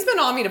 He's been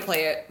on me to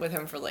play it with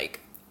him for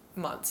like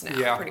months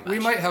now, pretty much. we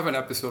might have an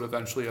episode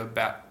eventually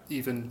about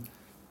even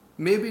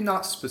maybe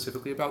not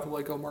specifically about the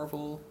Lego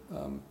Marvel,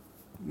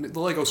 the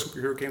Lego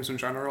superhero games in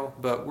general,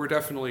 but we're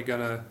definitely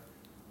gonna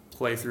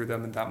play through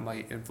them, and that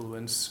might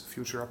influence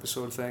future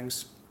episode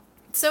things.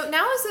 So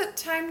now is it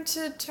time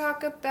to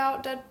talk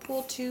about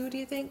Deadpool 2, do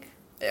you think?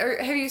 Or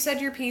have you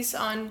said your piece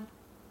on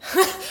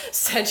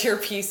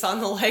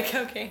the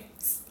Lego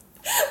games?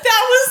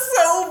 That was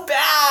so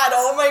bad.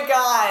 Oh my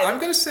god. I'm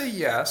gonna say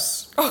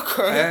yes.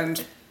 Okay.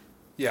 And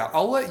yeah,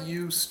 I'll let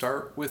you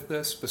start with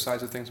this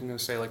besides the things I'm gonna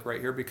say like right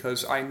here,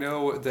 because I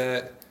know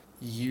that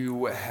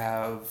you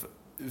have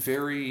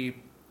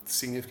very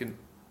significant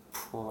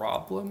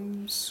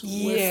problems with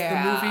the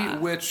Yeah. movie,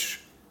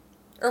 which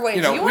Or wait,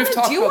 you know,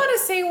 do you want to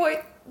say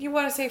what you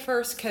want to say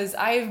first? Because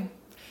I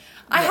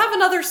have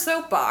another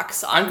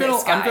soapbox on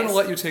this, guys. I'm gonna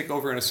let you take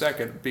over in a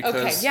second because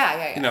okay,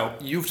 yeah. You know,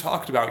 you've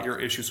talked about your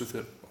issues with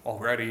it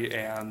already,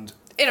 and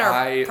in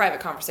our private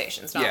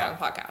conversations, not on the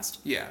podcast.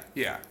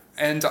 Yeah,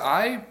 and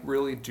I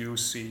really do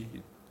see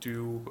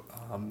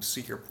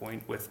your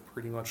point with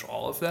pretty much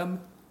all of them.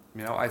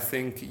 You know, I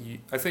think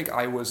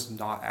I was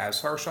not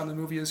as harsh on the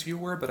movie as you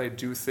were, but I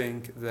do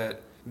think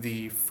that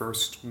the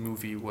first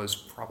movie was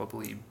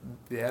probably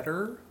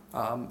better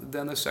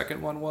than the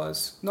second one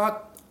was.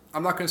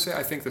 I'm not going to say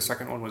I think the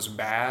second one was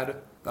bad,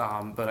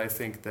 but I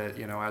think that,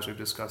 you know, as we've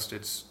discussed,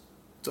 it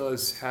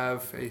does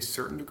have a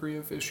certain degree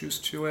of issues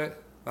to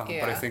it, but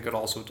I think it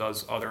also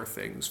does other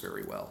things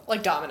very well.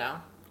 Like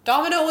Domino.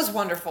 Domino was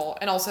wonderful,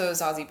 and also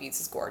Zazie Beetz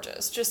is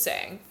gorgeous. Just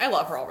saying. I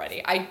love her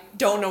already. I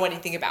don't know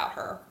anything about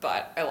her,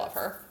 but I love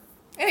her.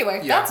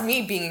 Anyway, that's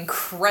me being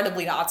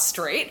incredibly not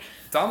straight.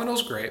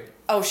 Domino's great.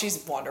 Oh,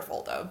 she's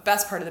wonderful, though.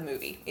 Best part of the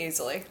movie,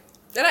 easily.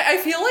 And I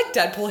feel like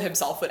Deadpool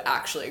himself would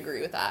actually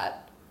agree with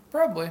that.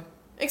 Probably.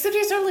 Except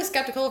he's totally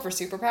skeptical of her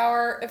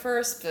superpower at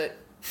first, but...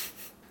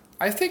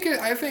 I think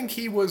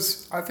it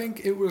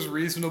was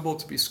reasonable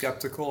to be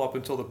skeptical up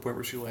until the point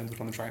where she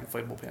landed on the giant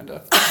inflatable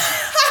panda.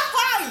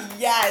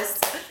 Yes!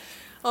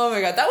 Oh my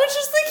god, that was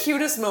just the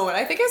cutest moment.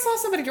 I think I saw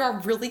somebody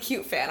draw really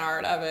cute fan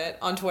art of it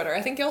on Twitter.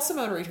 I think Gail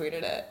Simone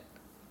retweeted it.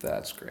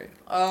 That's great.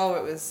 Oh,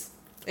 it was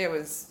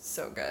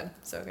so good.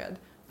 So good.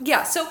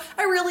 Yeah, so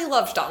I really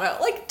loved Domino.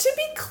 Like, to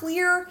be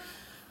clear,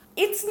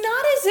 it's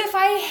not as if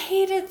I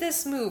hated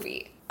this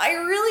movie. I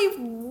really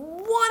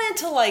wanted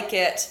to like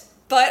it,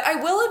 but I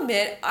will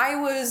admit I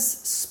was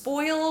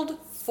spoiled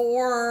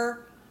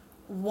for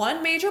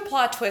one major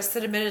plot twist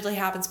that admittedly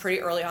happens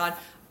pretty early on.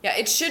 Yeah,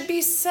 it should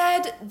be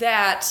said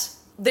that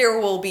there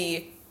will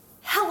be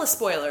hella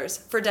spoilers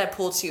for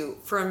Deadpool 2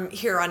 from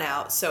here on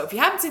out. So if you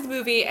haven't seen the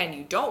movie and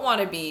you don't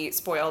want to be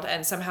spoiled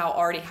and somehow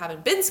already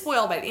haven't been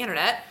spoiled by the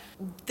internet,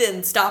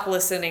 then stop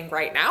listening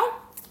right now.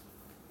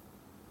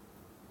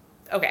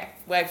 Okay,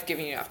 well, I've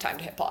given you enough time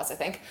to hit pause, I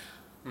think.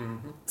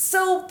 Mm-hmm.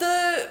 So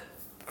the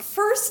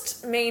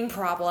first main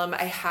problem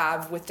I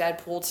have with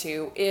Deadpool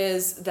 2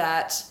 is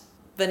that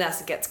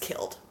Vanessa gets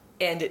killed,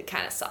 and it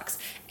kind of sucks.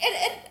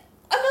 And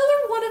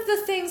another one of the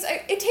things,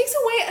 it takes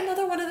away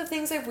another one of the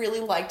things I really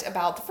liked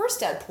about the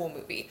first Deadpool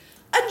movie.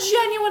 A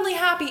genuinely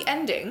happy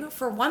ending,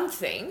 for one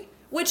thing,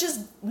 which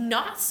is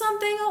not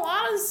something a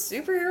lot of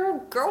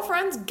superhero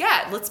girlfriends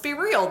get. Let's be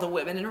real, the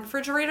women in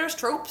refrigerators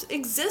trope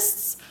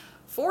exists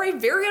for a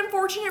very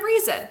unfortunate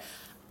reason.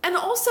 And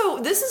also,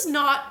 this is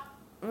not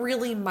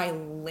really my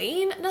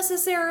lane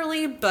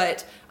necessarily,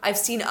 but I've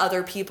seen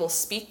other people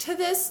speak to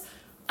this.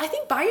 I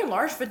think by and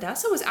large,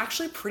 Vanessa was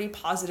actually pretty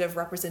positive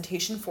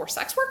representation for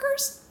sex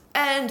workers.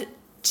 And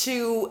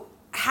to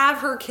have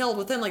her killed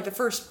within like the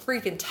first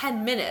freaking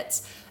 10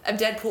 minutes of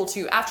Deadpool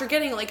 2 after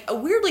getting like a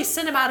weirdly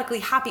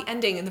cinematically happy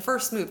ending in the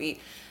first movie.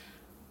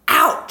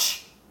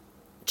 Ouch.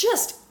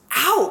 Just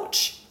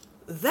ouch.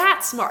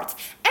 That's smart.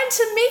 And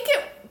to make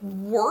it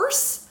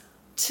worse,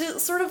 to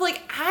sort of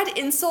like add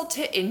insult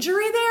to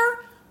injury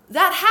there,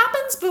 that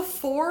happens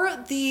before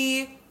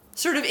the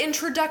sort of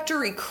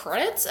introductory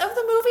credits of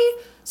the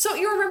movie. So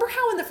you remember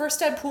how in the first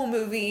Deadpool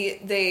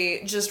movie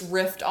they just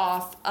riffed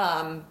off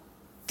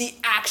the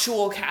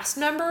actual cast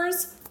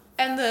members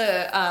and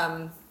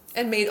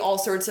and made all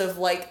sorts of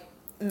like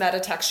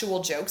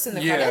metatextual jokes in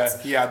the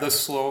credits? Yeah, the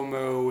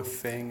slow-mo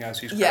thing as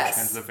he's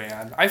crashing into the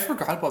van. I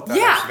forgot about that.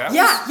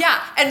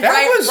 Yeah. And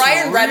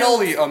Ryan Reynolds,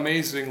 really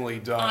amazingly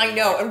done. I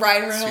know, and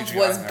Ryan Reynolds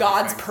was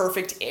God's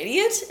perfect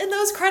idiot in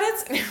those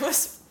credits, and it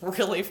was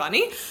really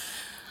funny.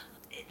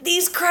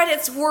 These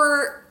credits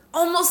were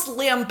almost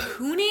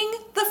lampooning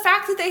the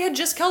fact that they had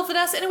just killed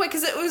Vanessa anyway,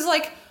 because it was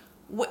like,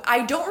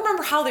 I don't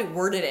remember how they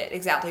worded it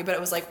exactly, but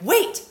it was like,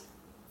 wait,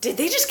 did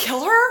they just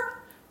kill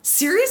her?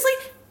 Seriously?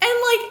 And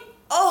like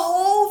a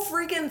whole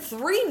freaking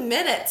 3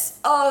 minutes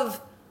of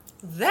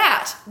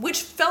that,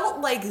 which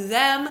felt like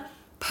them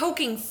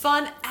poking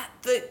fun at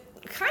the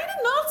kind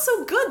of not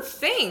so good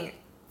thing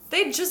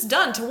they'd just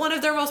done to one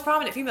of their most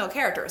prominent female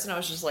characters. And I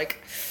was just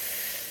like...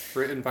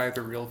 Written by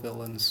the real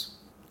villains.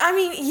 I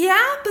mean,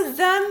 yeah, but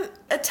them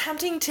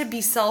attempting to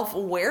be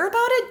self-aware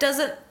about it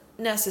doesn't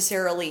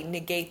necessarily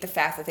negate the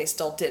fact that they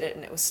still did it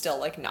and it was still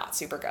like not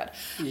super good.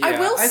 Yeah, I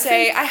will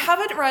say I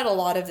haven't read a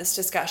lot of this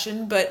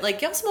discussion, but like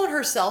Gail Simone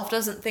herself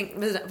doesn't think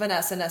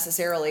Vanessa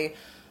necessarily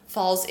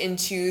falls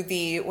into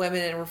the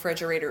women in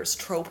refrigerators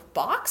trope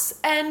box,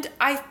 and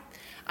I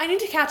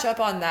need to catch up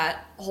on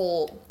that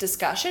whole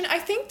discussion. I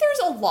think there's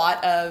a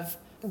lot of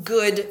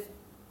good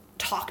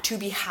talk to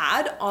be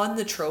had on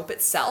the trope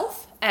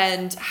itself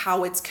and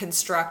how it's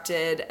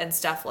constructed and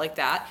stuff like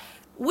that.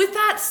 With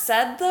that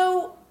said,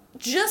 though,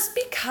 just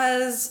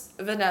because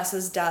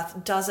Vanessa's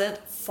death doesn't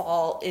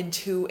fall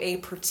into a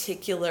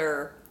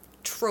particular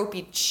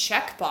tropey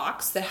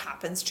checkbox that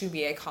happens to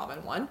be a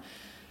common one,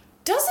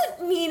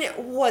 doesn't mean it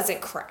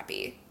wasn't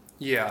crappy.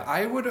 Yeah,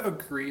 I would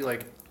agree.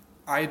 Like,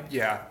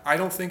 I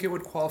don't think it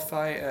would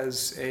qualify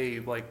as a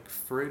like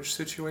fridge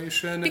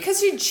situation. Because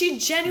she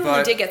genuinely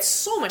But- did get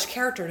so much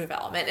character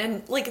development,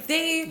 and like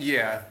they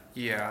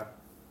Yeah.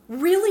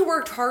 really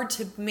worked hard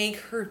to make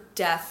her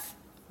death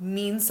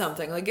mean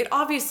something. Like it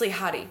obviously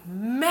had a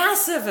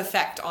massive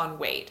effect on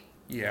Wade.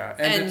 Yeah.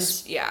 And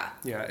it's yeah.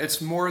 Yeah,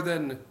 it's more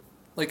than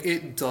like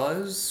it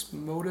does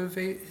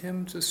motivate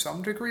him to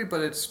some degree,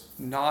 but it's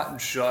not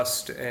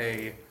just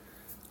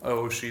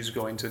she's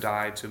going to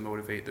die to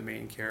motivate the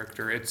main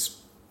character. It's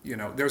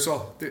there's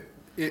a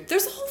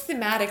There's a whole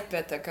thematic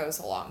bit that goes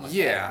along with it.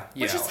 yeah.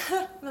 Which is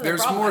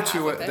There's problem more I have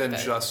to with it than but-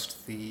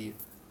 just the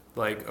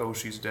like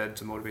she's dead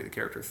to motivate the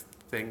character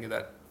thing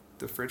that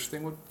the fridge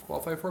thing would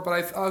qualify for. But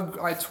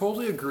I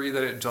totally agree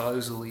that it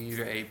does leave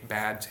a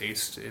bad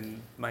taste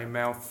in my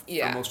mouth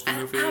for most of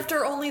the movie.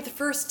 After only the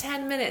first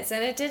 10 minutes,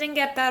 and it didn't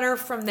get better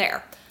from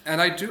there.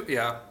 And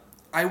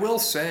I will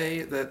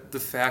say that the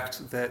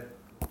fact that,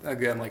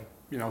 again, like,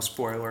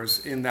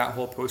 spoilers, in that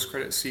whole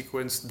post-credit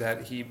sequence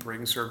that he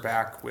brings her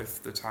back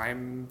with the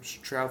time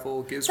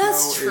travel gizmo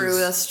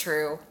That's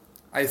true.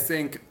 I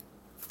think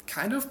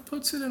kind of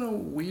puts it in a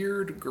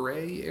weird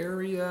gray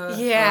area.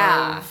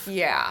 Yeah,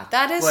 of,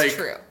 that is like,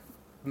 true.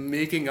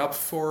 making up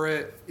for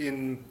it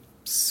in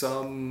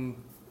some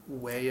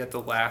way at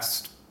the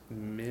last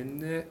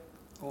minute,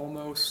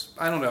 almost.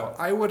 I don't know.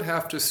 I would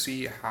have to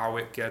see how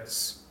it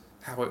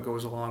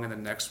goes along in the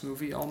next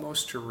movie,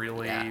 almost, to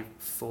really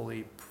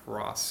fully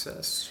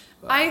process.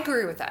 I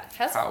agree with that.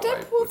 Hasn't how I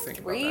would Deadpool think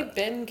about 3 that.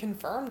 been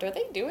confirmed? Are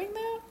they doing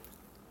that?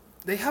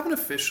 They haven't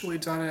officially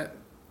done it,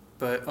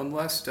 but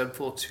unless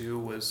Deadpool 2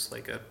 was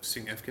like a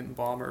significant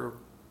bomber,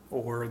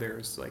 or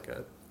there's like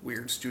a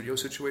weird studio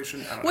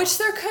situation, I don't know. Which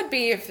there could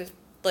be if,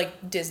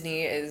 like,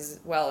 Disney is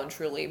well and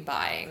truly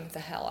buying the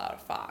hell out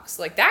of Fox.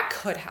 Like, that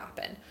could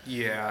happen.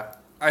 Yeah.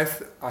 I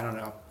don't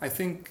know. I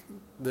think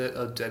that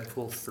a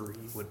Deadpool 3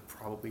 would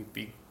probably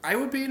be... I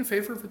would be in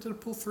favor of a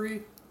Deadpool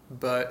 3,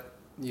 but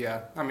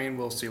yeah, I mean,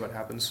 we'll see what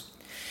happens.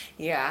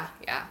 Yeah.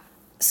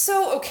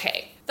 So,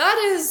 okay. That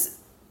is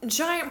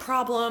giant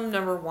problem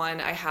number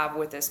 1 I have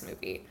with this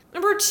movie.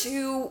 Number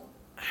 2,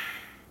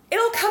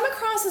 it'll come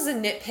across as a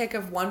nitpick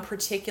of one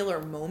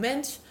particular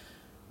moment,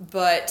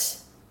 but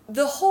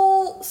the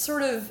whole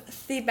sort of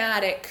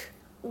thematic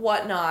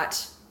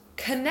whatnot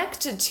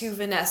connected to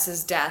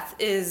Vanessa's death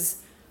is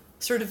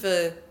sort of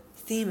a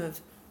theme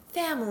of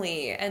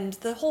family, and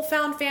the whole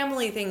found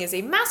family thing is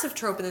a massive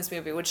trope in this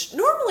movie, which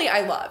normally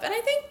I love, and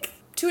I think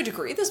to a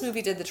degree this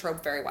movie did the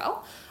trope very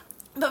well.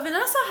 But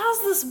Vanessa has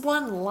this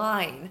one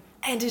line,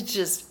 and it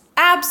just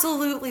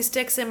absolutely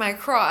sticks in my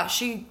craw.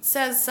 She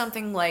says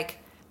something like,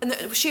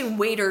 she and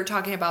Wade are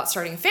talking about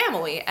starting a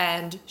family,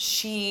 and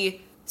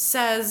she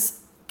says,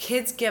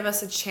 kids give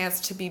us a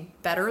chance to be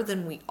better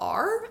than we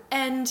are,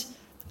 and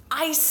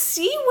I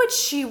see what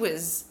she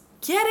was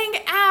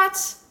getting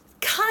at,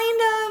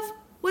 kind of,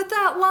 with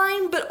that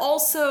line, but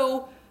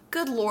also,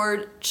 good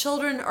lord,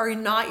 children are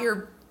not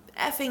your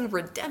effing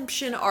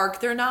redemption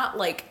arc. They're not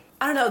like,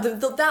 I don't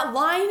know, that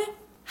line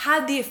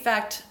had the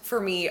effect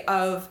for me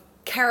of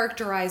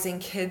characterizing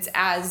kids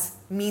as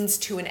means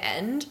to an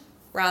end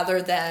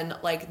rather than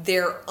like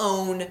their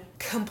own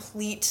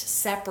complete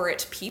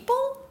separate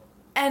people.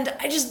 And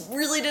I just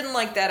really didn't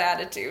like that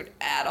attitude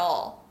at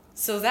all.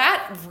 So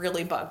that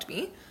really bugged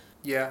me.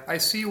 Yeah, I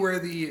see where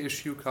the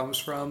issue comes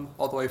from,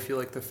 although I feel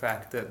like the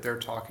fact that they're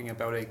talking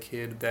about a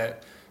kid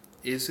that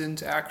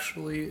isn't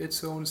actually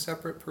its own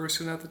separate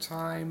person at the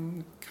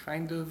time,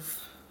 kind of...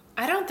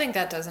 I don't think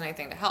that does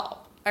anything to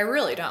help. I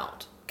really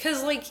don't.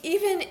 Because, like,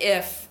 even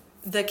if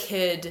the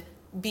kid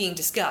being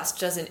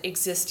discussed doesn't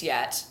exist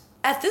yet,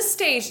 at this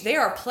stage, they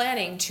are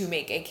planning to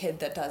make a kid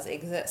that does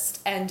exist.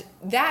 And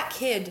that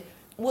kid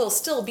will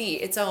still be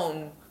its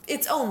own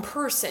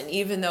person,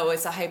 even though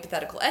it's a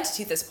hypothetical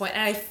entity at this point.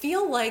 And I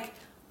feel like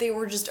they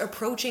were just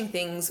approaching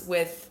things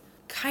with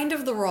kind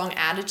of the wrong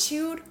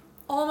attitude,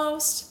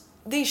 almost.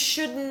 They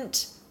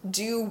shouldn't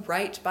do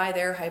right by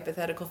their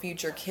hypothetical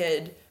future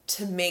kid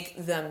to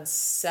make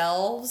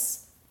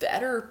themselves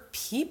better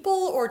people,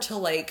 or to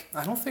like...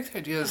 I don't think the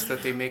idea is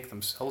that they make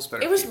themselves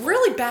better It was people.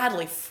 really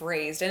badly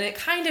phrased, and it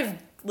kind of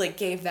like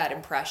gave that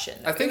impression.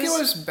 I think it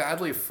was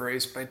badly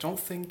phrased, but I don't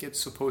think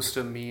it's supposed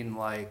to mean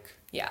like...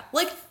 Yeah,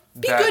 like,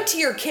 be that good to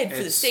your kid for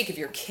the it's- sake of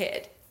your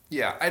kid.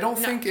 Yeah, I don't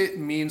think it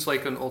means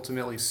like an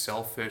ultimately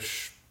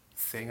selfish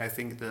thing. I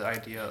think the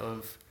idea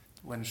of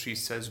when she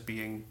says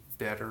being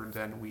better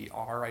than we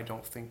are, I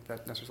don't think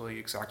that necessarily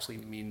exactly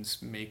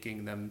means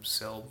making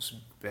themselves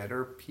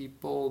better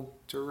people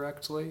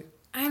directly.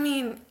 I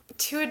mean,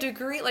 to a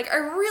degree, like, I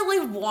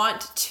really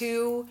want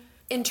to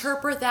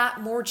interpret that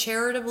more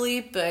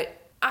charitably,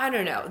 but I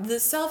don't know. The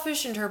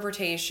selfish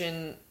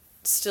interpretation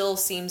still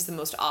seems the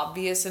most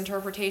obvious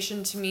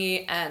interpretation to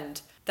me, and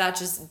that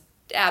just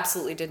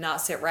absolutely did not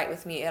sit right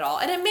with me at all.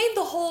 And it made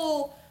the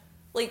whole,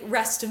 like,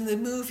 rest of the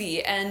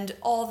movie and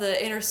all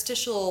the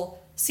interstitial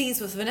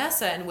scenes with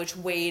Vanessa in which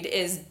Wade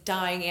is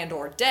dying and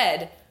or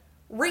dead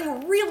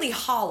ring really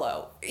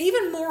hollow.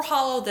 Even more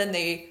hollow than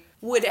they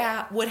would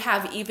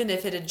have even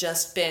if it had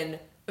just been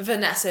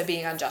Vanessa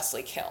being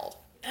unjustly killed.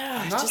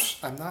 I'm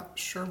not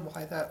sure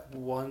why that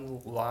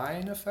one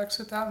line affects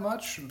it that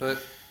much,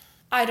 but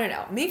I don't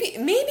know. Maybe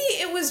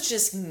it was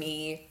just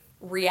me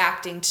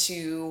reacting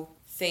to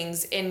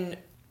things in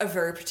a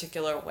very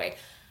particular way.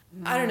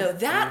 I don't know.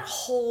 That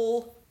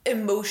whole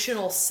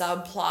emotional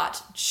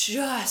subplot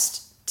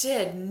just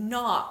did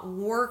not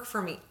work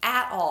for me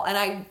at all. And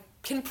I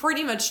can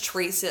pretty much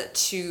trace it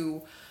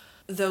to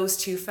those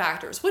two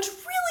factors, which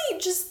really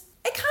just,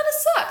 it kind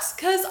of sucks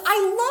because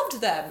I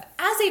loved them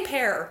as a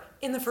pair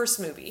in the first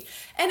movie.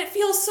 And it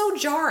feels so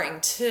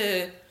jarring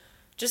to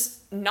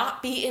just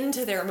not be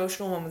into their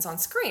emotional moments on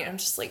screen. I'm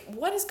just like,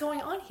 what is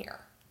going on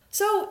here?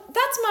 So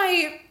that's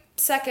my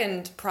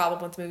second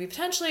problem with the movie.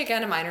 Potentially,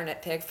 again, a minor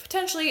nitpick.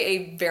 Potentially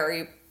a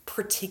very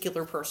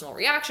particular personal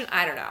reaction.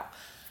 I don't know.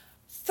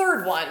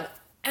 Third one,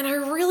 and I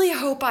really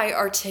hope I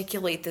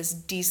articulate this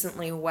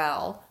decently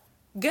well.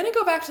 Gonna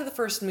go back to the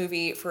first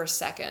movie for a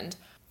second.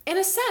 In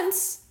a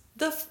sense,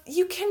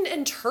 you can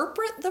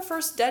interpret the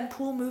first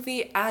Deadpool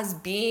movie as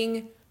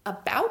being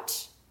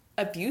about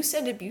abuse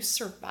and abuse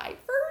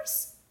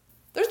survivors.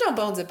 There's no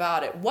bones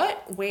about it.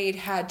 What Wade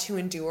had to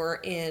endure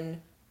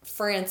in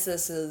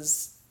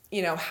Francis's,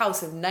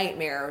 House of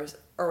Nightmares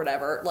or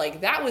whatever,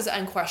 like, that was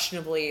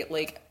unquestionably,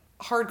 like,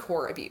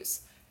 hardcore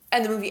abuse.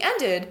 And the movie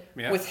ended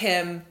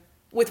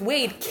with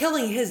Wade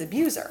killing his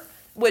abuser,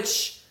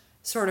 which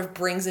sort of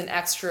brings an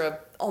extra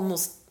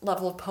almost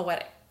level of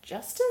poetic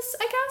justice,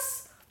 I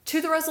guess,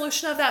 to the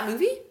resolution of that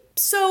movie.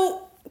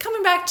 So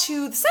coming back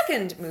to the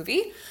second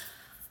movie,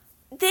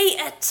 they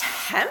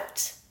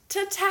attempt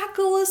to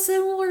tackle a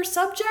similar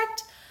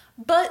subject,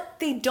 but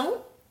they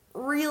don't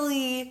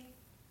really,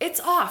 it's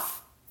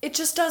off. It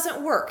just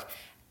doesn't work.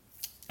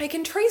 I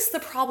can trace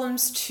the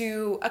problems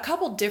to a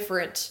couple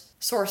different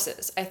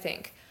sources, I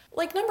think.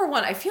 Like, number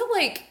one, I feel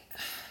like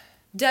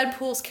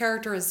Deadpool's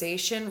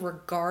characterization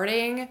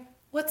regarding,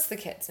 what's the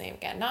kid's name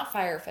again? Not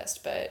Fire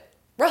Fist, but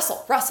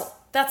Russell.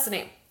 That's the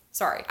name.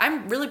 Sorry.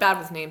 I'm really bad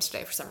with names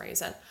today for some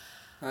reason.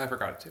 I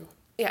forgot it too.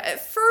 Yeah, at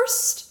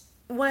first,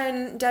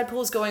 when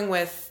Deadpool is going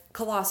with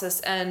Colossus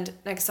and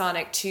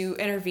Negasonic to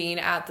intervene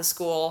at the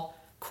school,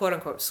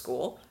 quote-unquote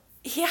school,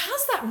 he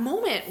has that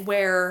moment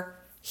where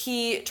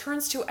he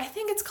turns to, I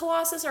think it's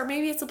Colossus or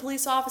maybe it's a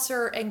police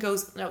officer, and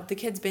goes, no, the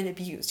kid's been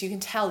abused. You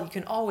can tell. You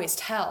can always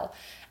tell.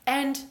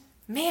 And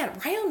man,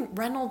 Ryan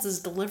Reynolds'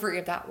 delivery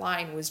of that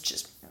line was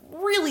just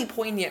really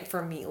poignant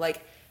for me.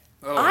 Like,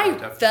 I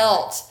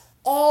felt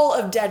all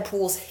of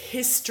Deadpool's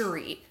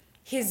history,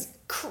 his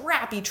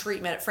crappy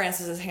treatment at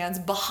Francis's hands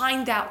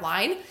behind that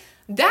line.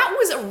 That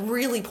was a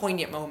really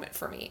poignant moment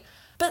for me.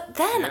 But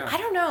then, I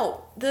don't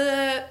know,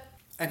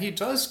 And he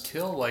does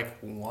kill, like,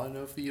 one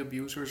of the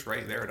abusers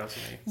right there,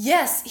 doesn't he?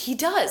 Yes, he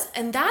does.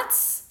 And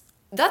that's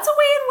a way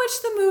in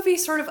which the movie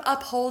sort of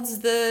upholds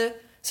the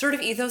sort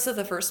of ethos of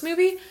the first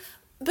movie.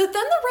 But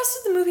then the rest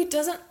of the movie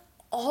doesn't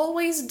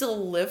always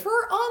deliver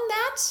on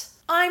that.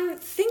 I'm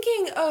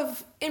thinking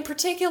of, in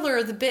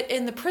particular, the bit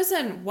in the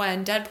prison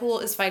when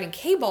Deadpool is fighting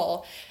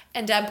Cable,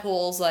 and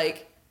Deadpool's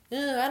like,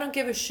 I don't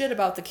give a shit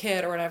about the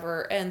kid or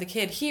whatever, and the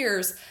kid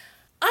hears.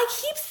 I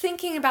keep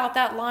thinking about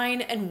that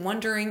line and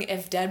wondering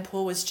if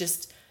Deadpool was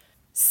just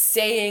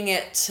saying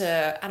it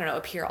to, I don't know,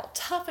 appear all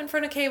tough in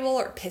front of Cable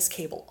or piss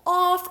Cable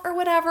off or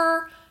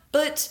whatever.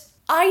 But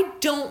I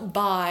don't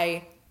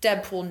buy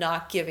Deadpool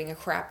not giving a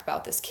crap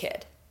about this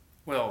kid.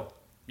 Well,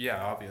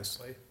 yeah,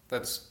 obviously.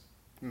 That's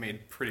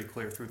made pretty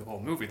clear through the whole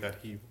movie that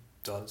he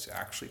does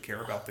actually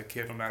care about the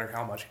kid, no matter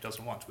how much he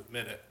doesn't want to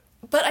admit it.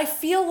 But I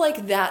feel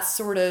like that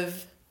sort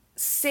of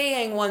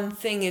saying one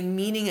thing and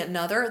meaning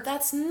another,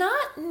 that's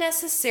not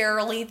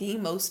necessarily the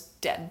most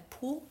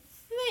Deadpool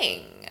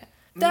thing.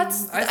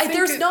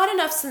 There's not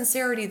enough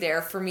sincerity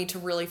there for me to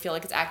really feel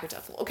like it's accurate to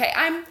Deadpool. Okay,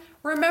 I'm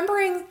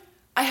remembering,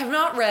 I have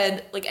not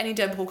read like any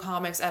Deadpool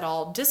comics at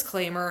all.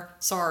 Disclaimer,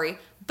 sorry.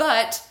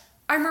 But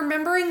I'm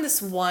remembering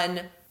this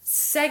one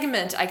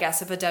segment, I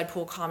guess, of a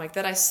Deadpool comic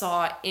that I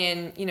saw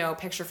in,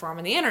 picture form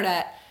on the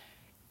internet,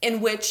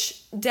 in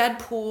which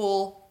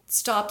Deadpool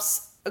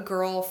stops a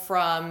girl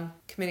from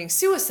committing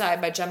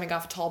suicide by jumping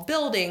off a tall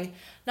building,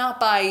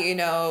 not by,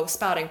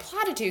 spouting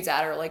platitudes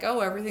at her, like, oh,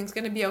 everything's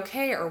gonna be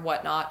okay or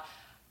whatnot.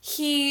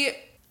 He,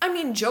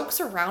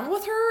 jokes around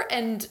with her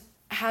and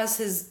has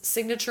his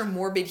signature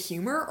morbid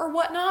humor or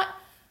whatnot,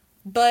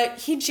 but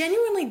he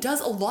genuinely does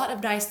a lot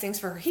of nice things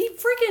for her. He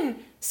freaking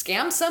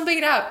scams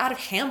somebody out of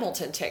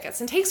Hamilton tickets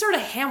and takes her to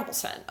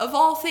Hamilton, of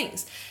all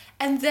things.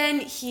 And then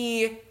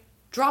he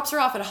drops her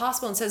off at a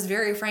hospital and says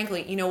very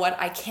frankly, you know what,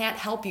 I can't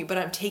help you, but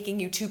I'm taking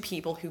you to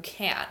people who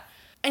can.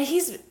 And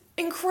he's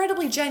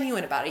incredibly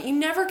genuine about it. You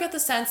never get the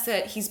sense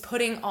that he's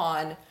putting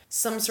on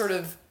some sort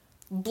of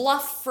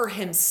bluff for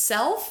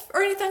himself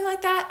or anything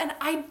like that. And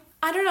I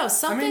don't know,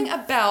 something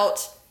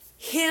about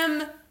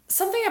him,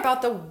 something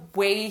about the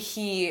way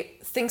he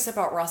thinks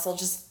about Russell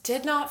just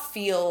did not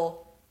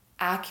feel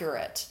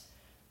accurate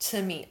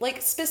to me.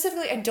 Like,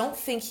 specifically, I don't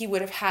think he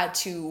would have felt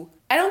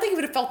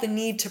the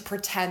need to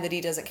pretend that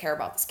he doesn't care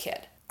about this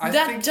kid.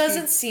 That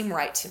doesn't seem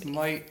right to me.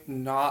 Might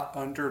not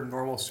under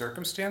normal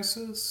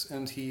circumstances,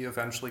 and he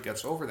eventually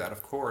gets over that,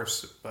 of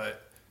course,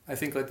 but I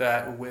think like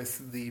that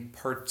with the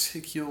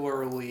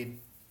particularly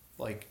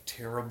like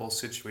terrible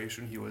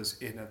situation he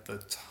was in at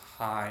the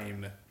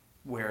time,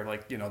 where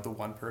like, you know, the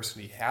one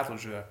person he had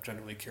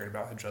genuinely cared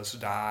about had just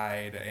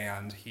died,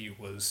 and he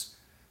was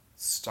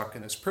stuck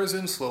in his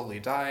prison, slowly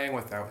dying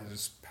without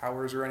his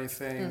powers or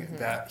anything,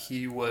 that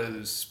he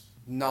was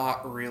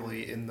not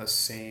really in the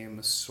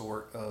same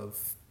sort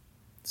of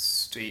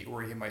state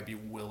where he might be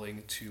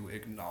willing to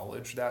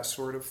acknowledge that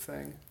sort of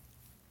thing.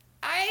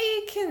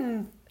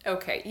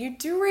 Okay, you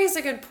do raise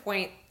a good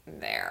point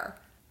there.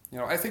 You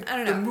know, I think I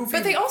don't know. the movie...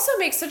 But they also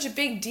make such a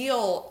big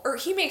deal, or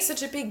he makes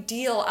such a big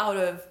deal out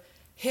of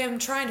him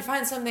trying to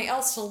find something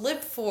else to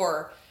live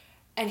for.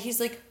 And he's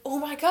like, oh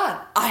my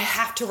God, I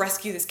have to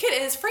rescue this kid.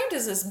 And it's framed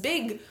as this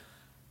big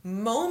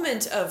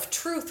moment of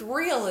truth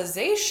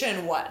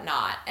realization,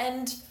 whatnot.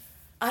 And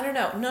I don't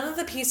know, none of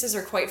the pieces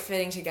are quite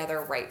fitting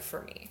together right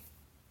for me.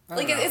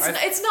 Like,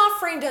 it's not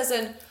framed as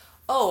an,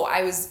 oh,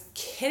 I was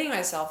kidding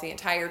myself the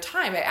entire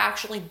time. I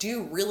actually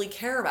do really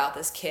care about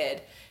this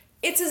kid.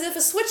 It's as if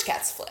a switch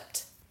gets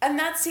flipped. And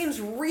that seems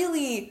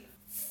really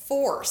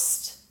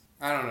forced.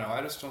 I don't know.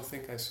 I just don't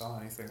think I saw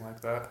anything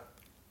like that.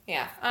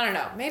 Yeah, I don't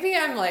know. Maybe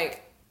I'm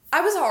like...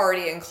 I was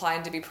already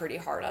inclined to be pretty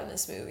hard on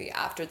this movie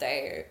after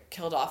they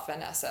killed off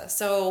Vanessa.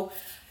 So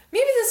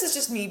maybe this is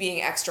just me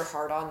being extra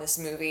hard on this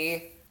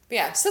movie. But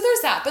yeah, so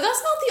there's that. But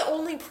that's not the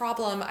only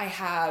problem I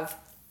have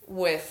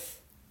with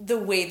the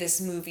way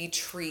this movie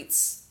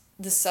treats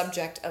the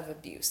subject of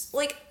abuse.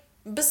 Like,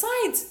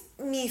 besides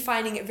me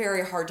finding it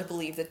very hard to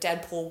believe that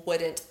Deadpool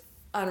wouldn't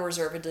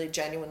unreservedly,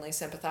 genuinely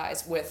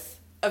sympathize with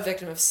a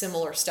victim of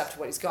similar stuff to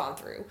what he's gone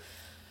through,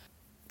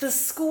 the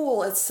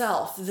school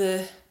itself,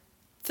 the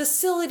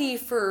facility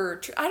for...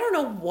 I don't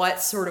know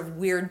what sort of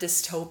weird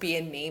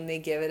dystopian name they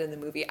give it in the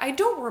movie. I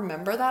don't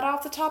remember that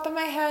off the top of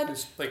my head.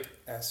 It's like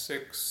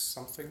Essex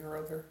something or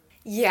other.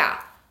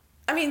 Yeah.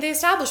 I mean, they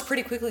established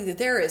pretty quickly that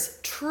there is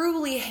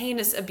truly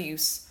heinous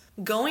abuse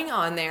going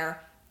on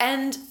there.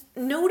 And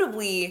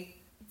notably,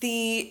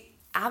 the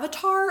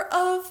avatar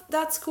of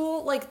that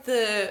school, like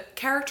the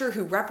character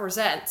who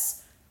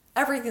represents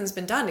everything that's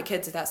been done to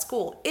kids at that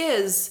school,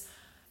 is...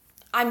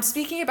 I'm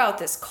speaking about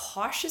this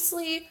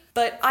cautiously,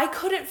 but I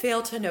couldn't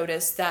fail to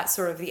notice that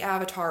sort of the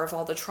avatar of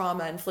all the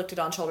trauma inflicted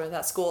on children at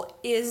that school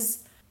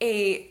is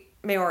a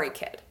Maori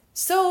kid.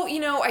 So, you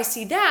know, I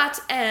see that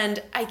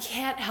and I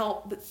can't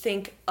help but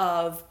think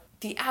of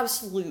the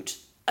absolute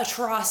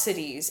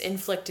atrocities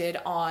inflicted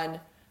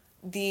on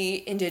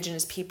the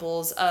indigenous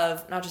peoples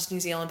of not just New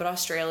Zealand, but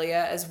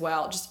Australia as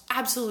well. Just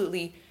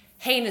absolutely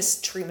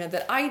heinous treatment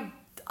that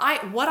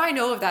what I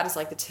know of that is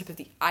like the tip of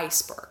the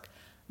iceberg.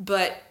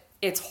 But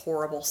it's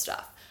horrible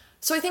stuff.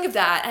 So I think of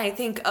that, and I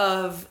think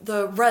of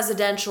the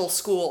residential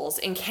schools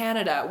in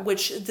Canada,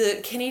 which the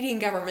Canadian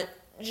government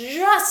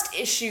just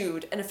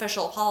issued an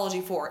official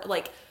apology for,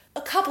 like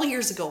a couple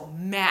years ago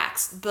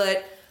max.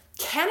 But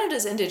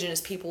Canada's Indigenous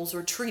peoples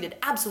were treated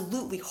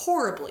absolutely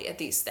horribly at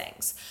these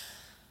things.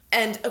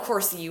 And of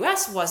course the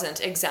US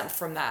wasn't exempt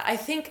from that. I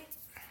think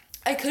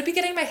I could be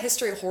getting my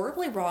history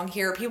horribly wrong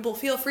here. People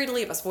feel free to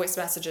leave us voice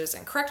messages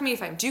and correct me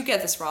if I do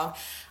get this wrong.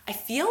 I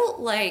feel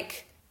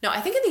like... No, I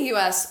think in the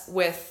U.S.,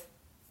 with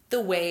the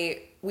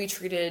way we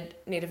treated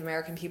Native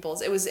American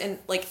peoples, it was in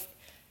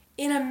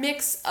a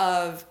mix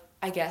of,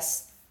 I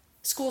guess,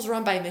 schools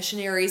run by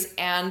missionaries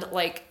and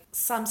like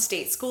some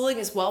state schooling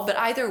as well. But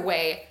either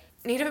way,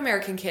 Native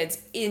American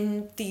kids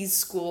in these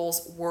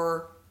schools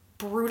were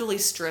brutally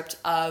stripped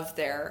of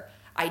their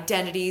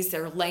identities,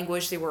 their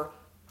language. They were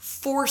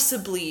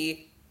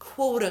forcibly,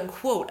 quote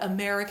unquote,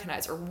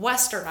 Americanized or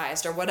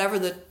Westernized or whatever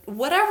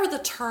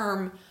the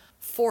term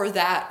for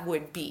that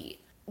would be.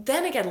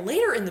 Then again,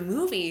 later in the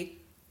movie,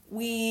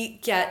 we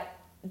get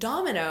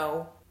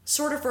Domino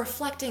sort of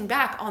reflecting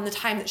back on the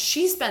time that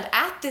she spent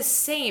at this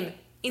same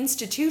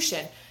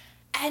institution.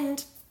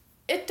 And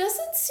it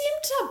doesn't seem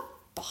to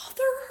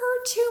bother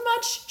her too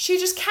much. She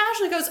just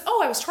casually goes,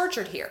 oh, I was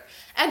tortured here.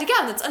 And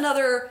again, that's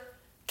another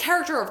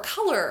character of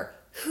color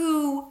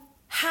who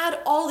had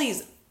all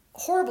these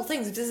horrible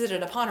things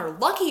visited upon her.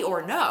 Lucky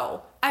or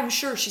no, I'm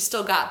sure she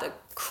still got the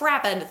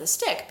crap end of the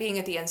stick being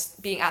at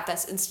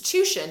this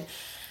institution.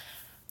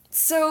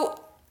 So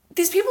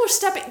these people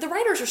the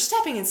writers are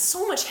stepping in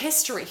so much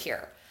history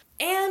here.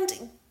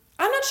 And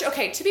I'm not sure,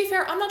 okay, to be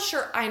fair, I'm not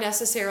sure I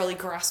necessarily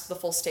grasp the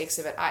full stakes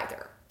of it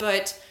either.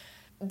 But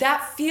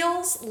that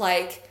feels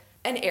like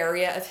an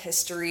area of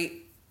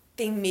history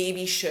they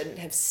maybe shouldn't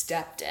have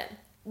stepped in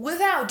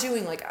without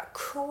doing like a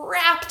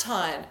crap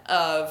ton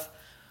of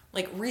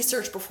like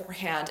research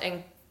beforehand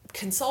and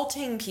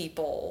consulting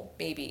people,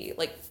 maybe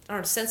like, I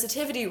don't know,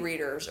 sensitivity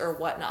readers or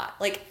whatnot.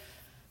 Like,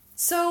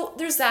 so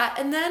there's that.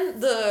 And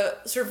then the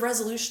sort of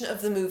resolution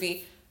of the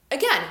movie,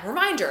 again,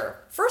 reminder,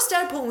 first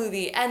Deadpool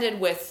movie ended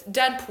with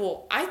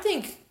Deadpool, I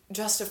think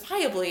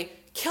justifiably,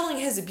 killing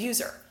his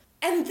abuser.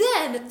 And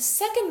then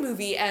second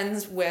movie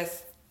ends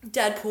with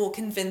Deadpool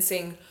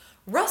convincing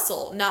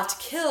Russell not to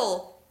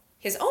kill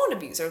his own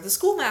abuser, the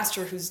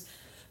schoolmaster who's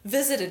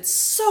visited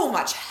so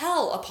much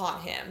hell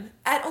upon him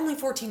at only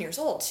 14 years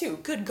old, too.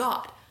 Good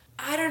God.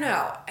 I don't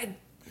know.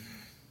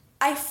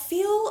 I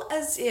feel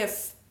as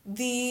if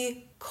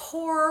the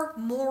core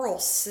moral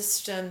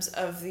systems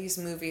of these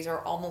movies are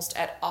almost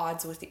at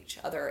odds with each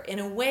other in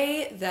a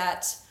way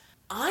that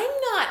I'm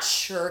not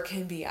sure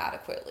can be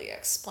adequately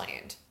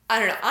explained. I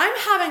don't know. I'm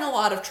having a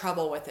lot of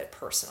trouble with it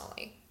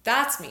personally.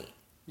 That's me.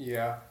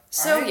 Yeah.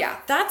 So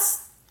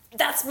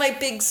that's my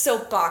big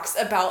soapbox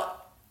about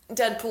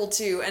Deadpool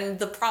 2 and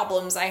the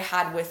problems I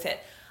had with it.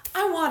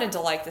 I wanted to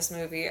like this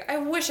movie. I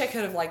wish I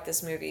could have liked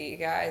this movie, you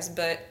guys,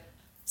 but...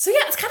 So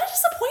yeah, it's kind of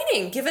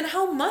disappointing given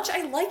how much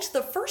I liked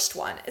the first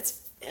one.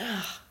 It's...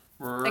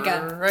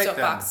 Again, right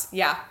soapbox. then.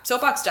 Yeah,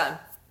 soapbox done.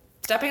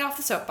 Stepping off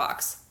the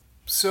soapbox.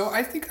 So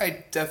I think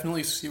I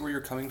definitely see where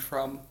you're coming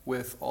from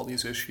with all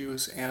these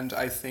issues, and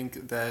I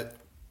think that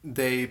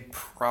they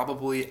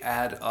probably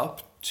add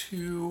up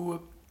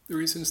to the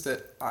reasons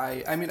that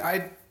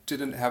I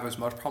didn't have as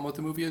much problem with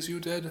the movie as you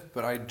did,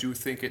 but I do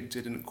think it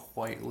didn't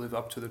quite live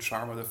up to the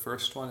charm of the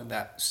first one, and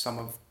that some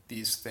of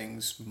these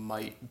things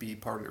might be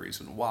part of the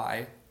reason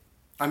why.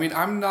 I mean,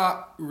 I'm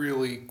not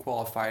really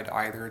qualified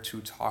either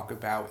to talk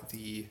about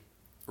the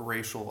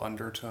racial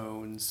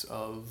undertones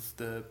of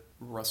the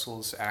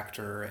Russell's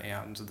actor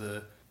and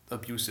the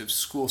abusive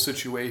school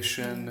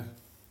situation.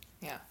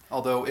 Yeah.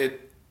 Although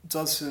it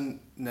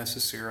doesn't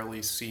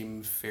necessarily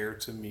seem fair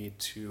to me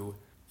to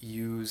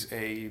use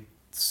a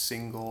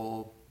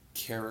single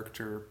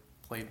character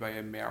played by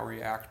a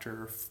Maori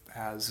actor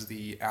as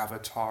the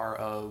avatar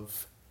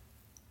of...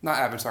 Not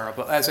avatar,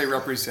 but as a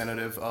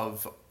representative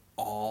of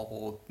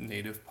all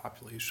native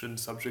population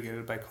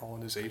subjugated by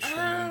colonization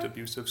and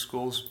abusive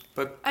schools.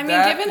 But I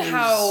mean, given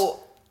how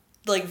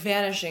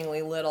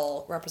vanishingly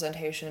little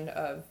representation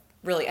of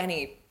really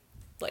any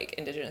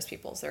indigenous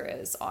peoples there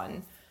is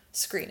on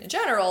screen in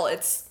general,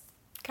 it's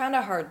kind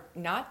of hard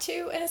not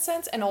to, in a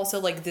sense. And also,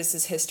 this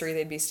is history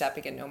they'd be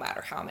stepping in no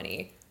matter how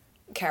many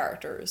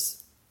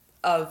characters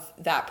of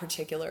that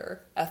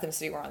particular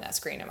ethnicity were on that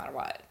screen, no matter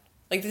what.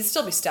 They'd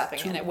still be stepping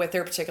in it with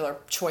their particular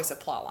choice of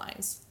plot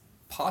lines.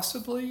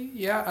 Possibly,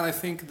 yeah. And I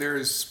think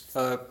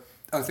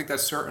I think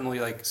that's certainly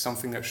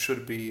something that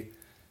should be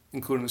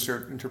included in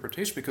certain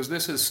interpretation, because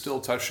this is still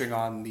touching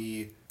on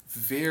the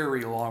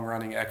very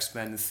long-running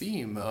X-Men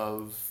theme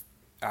of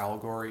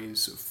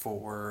allegories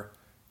for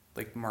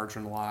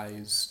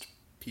marginalized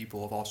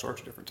people of all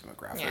sorts of different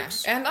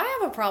demographics. Yeah, and I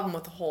have a problem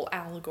with the whole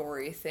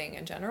allegory thing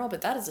in general,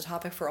 but that is a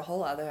topic for a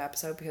whole other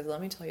episode, because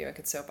let me tell you, I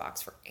could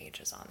soapbox for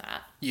ages on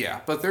that. Yeah,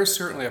 but there's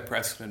certainly a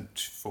precedent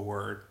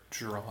for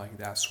drawing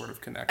that sort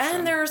of connection.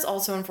 And there's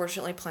also,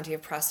 unfortunately, plenty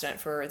of precedent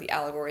for the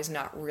allegories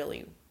not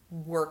really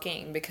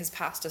working, because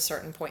past a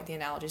certain point, the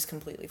analogies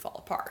completely fall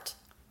apart.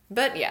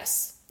 But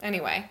yes,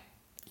 anyway.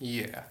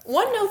 Yeah.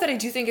 One note that I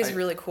do think is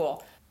really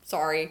cool.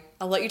 Sorry,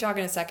 I'll let you talk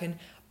in a second.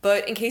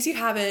 But in case you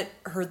haven't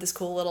heard this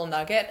cool little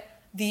nugget,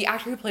 the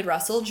actor who played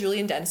Russell,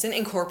 Julian Dennison,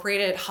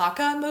 incorporated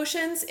Haka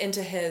motions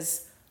into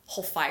his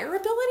whole fire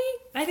ability.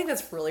 And I think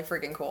that's really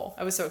freaking cool.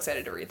 I was so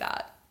excited to read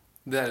that.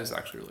 That is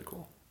actually really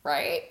cool.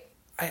 Right?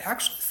 I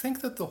actually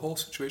think that the whole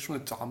situation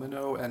with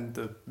Domino and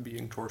the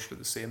being tortured at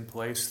the same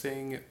place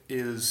thing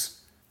is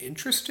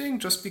interesting,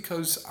 just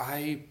because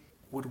I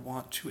would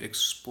want to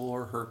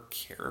explore her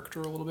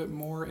character a little bit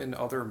more in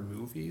other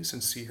movies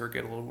and see her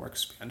get a little more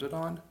expanded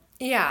on.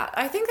 Yeah,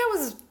 I think that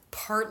was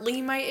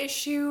partly my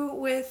issue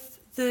with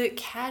the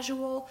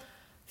casual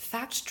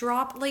fact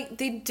drop.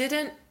 They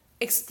didn't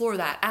explore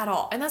that at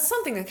all. And that's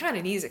something that kind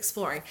of needs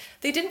exploring.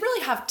 They didn't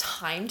really have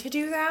time to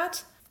do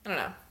that. I don't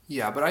know.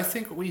 Yeah, but I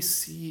think we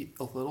see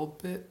a little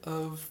bit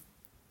of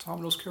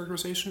Domino's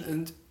characterization,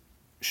 and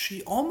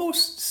she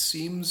almost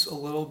seems a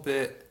little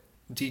bit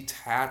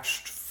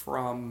detached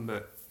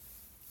from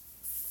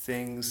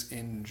things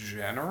in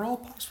general,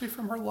 possibly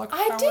from her luck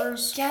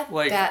powers. I did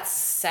get that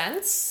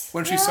sense.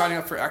 When she's signing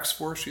up for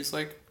X-Force, she's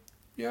like,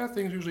 yeah,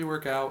 things usually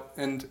work out.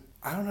 And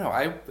I don't know,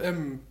 I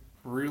am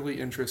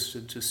really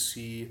interested to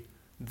see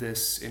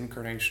this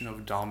incarnation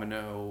of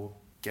Domino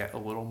get a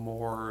little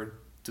more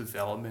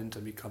development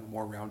and become a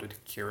more rounded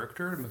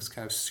character, and let's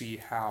kind of see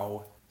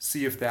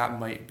if that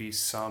might be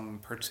some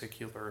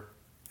particular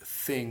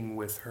thing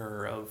with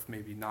her of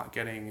maybe not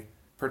getting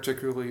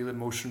particularly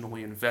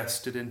emotionally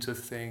invested into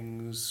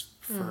things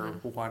for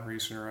one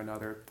reason or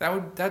another.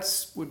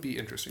 That would be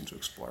interesting to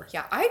explore.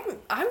 Yeah, I'm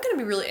going to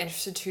be really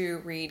interested to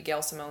read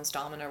Gail Simone's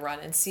Domino run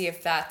and see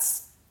if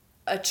that's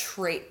a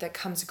trait that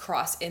comes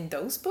across in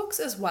those books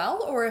as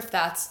well, or if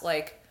that's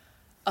a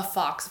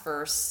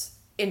Foxverse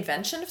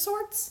invention of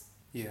sorts.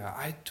 Yeah,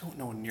 I don't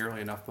know nearly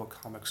enough about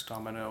comics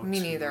Domino. Me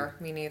neither.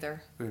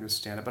 To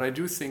understand it, but I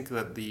do think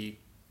that the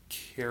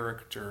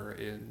character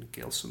in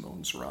Gail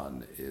Simone's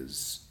run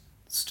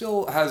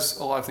still has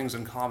a lot of things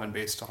in common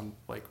based on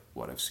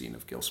what I've seen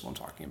of Gail Simone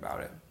talking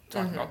about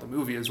the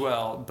movie as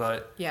well,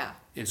 but yeah,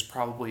 is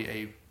probably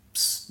a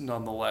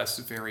nonetheless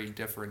very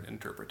different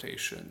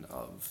interpretation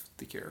of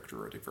the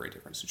character, or a very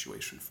different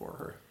situation for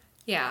her.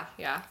 Yeah.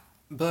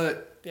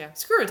 But Yeah,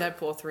 screw a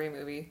Deadpool 3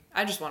 movie.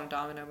 I just want a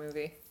Domino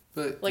movie.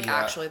 Like, yeah,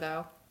 actually,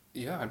 though.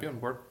 yeah, I'd be on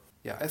board.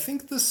 Yeah, I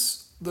think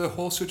the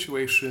whole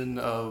situation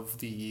of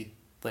the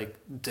like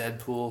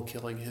Deadpool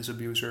killing his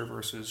abuser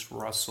versus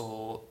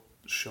Russell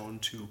shown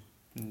to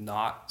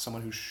not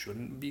someone who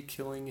shouldn't be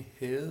killing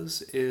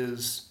his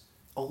is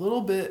a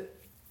little bit.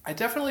 I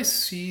definitely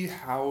see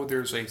how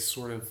there's a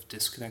sort of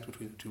disconnect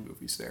between the two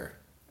movies there.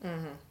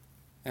 Mm-hmm.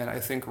 And I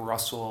think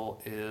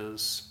Russell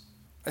is.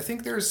 I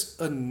think there's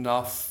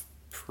enough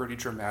pretty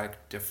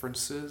dramatic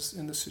differences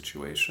in the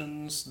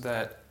situations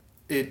that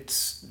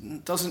it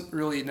doesn't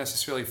really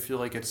necessarily feel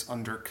like it's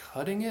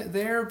undercutting it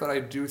there, but I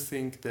do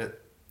think that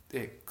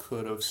it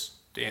could have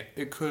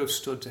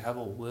stood to have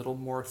a little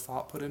more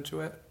thought put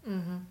into it.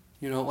 Mm-hmm.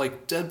 You know,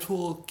 like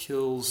Deadpool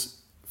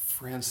kills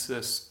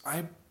Francis.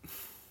 I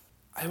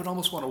would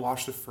almost want to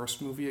watch the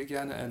first movie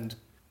again and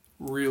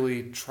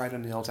really try to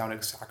nail down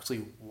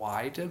exactly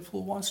why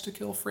Deadpool wants to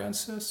kill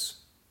Francis,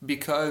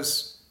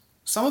 because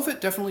some of it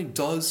definitely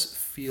does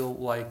feel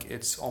like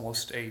it's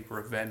almost a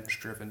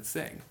revenge-driven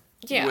thing.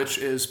 Yeah. Which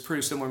is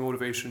pretty similar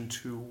motivation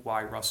to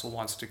why Russell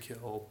wants to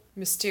kill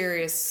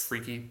Mysterious,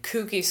 freaky,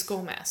 kooky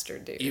schoolmaster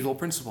dude. evil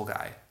principal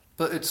guy.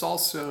 But it's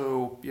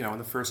also, you know, in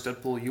the first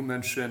Deadpool, you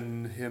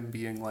mention him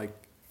being like,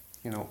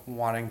 you know,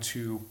 wanting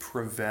to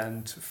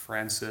prevent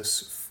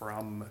Francis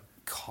from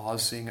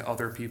causing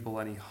other people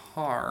any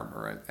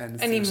harm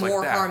and Any things more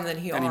like that. harm than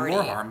he any already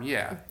more harm,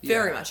 yeah.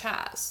 very much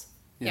has.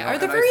 You Yeah, know, or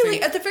and I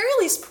think- at the very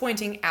least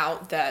pointing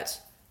out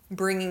that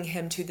bringing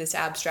him to this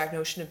abstract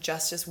notion of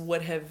justice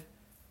would have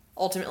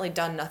ultimately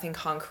done nothing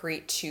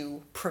concrete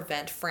to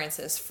prevent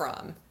Francis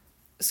from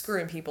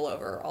screwing people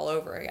over all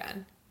over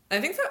again. And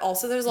I think that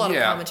also there's a lot of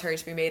Yeah. commentary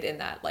to be made in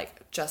that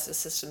like justice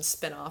system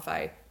spin-off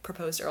I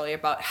proposed earlier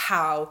about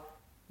how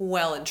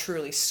well and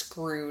truly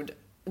screwed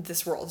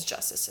this world's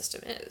justice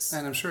system is.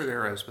 And I'm sure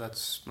there is, but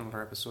that's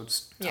another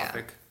episode's Yeah.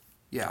 topic.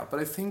 Yeah, but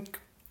I think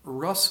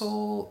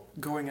Russell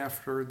going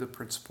after the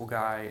principal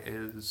guy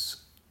is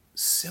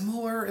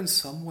similar in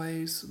some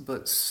ways,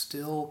 but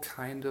still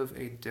kind of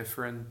a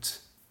different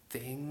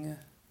thing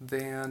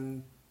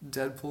than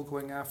Deadpool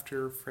going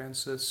after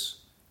Francis.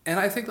 And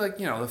I think, like,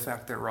 you know, the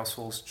fact that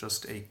Russell's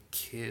just a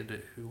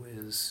kid who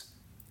is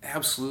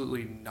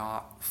absolutely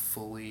not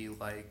fully,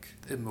 like,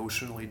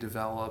 emotionally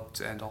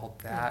developed and all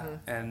that. Mm-hmm.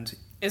 And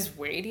Is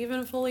Wade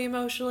even fully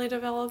emotionally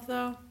developed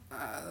though?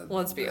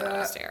 Let's be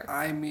honest here.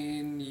 I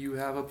mean, you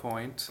have a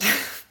point.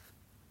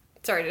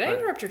 Sorry, did I but-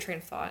 interrupt your train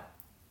of thought?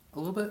 A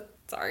little bit.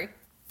 Sorry.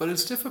 But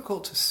it's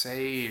difficult to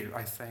say,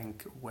 I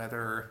think,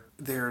 whether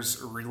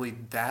there's really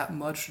that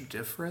much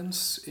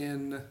difference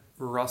in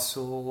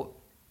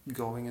Russell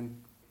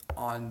going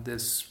on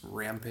this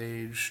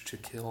rampage to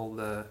kill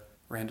the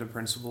random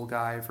principal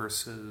guy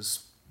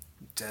versus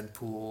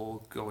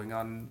Deadpool going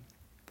on.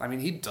 I mean,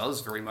 he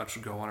does very much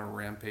go on a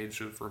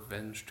rampage of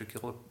revenge to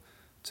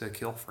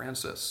kill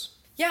Francis.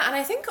 Yeah, and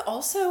I think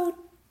also,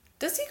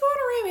 does he go on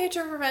a rampage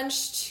of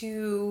revenge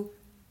to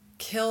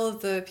kill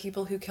the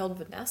people who killed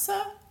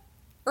Vanessa?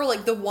 Or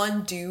like the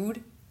one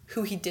dude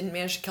who he didn't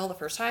manage to kill the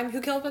first time who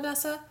killed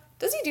Vanessa?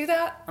 Does he do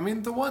that? I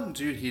mean, the one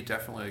dude he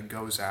definitely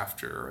goes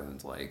after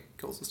and, like,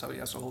 kills and stuff. He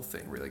has the whole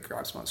thing where he, like,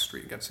 grabs him on the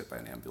street and gets hit by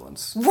an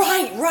ambulance.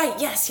 Right,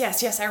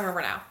 yes, I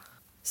remember now.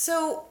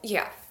 So,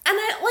 yeah. And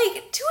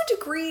like, to a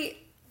degree,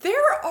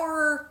 there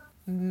are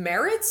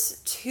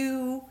merits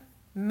to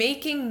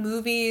making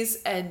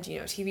movies and, you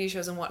know, TV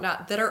shows and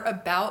whatnot that are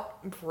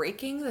about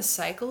breaking the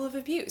cycle of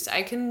abuse.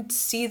 I can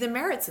see the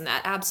merits in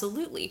that,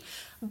 absolutely.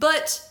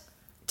 But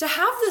to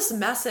have this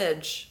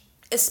message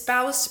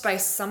espoused by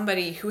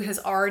somebody who has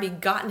already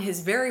gotten his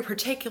very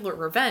particular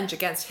revenge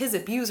against his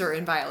abuser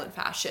in violent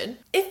fashion,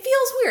 it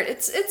feels weird.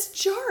 It's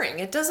jarring.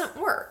 It doesn't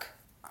work.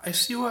 I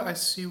see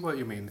what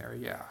you mean there,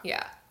 yeah.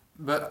 Yeah.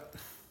 But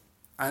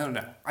I don't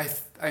know.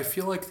 I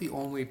feel like the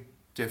only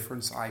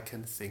difference I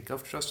can think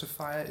of to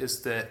justify it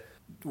is that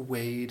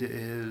Wade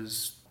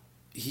is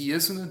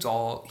an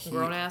adult.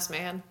 Grown ass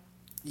man.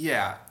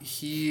 Yeah,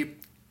 he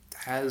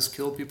has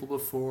killed people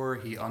before.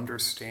 He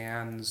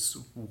understands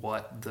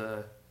what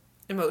the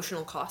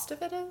Emotional cost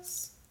of it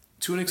is?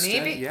 to an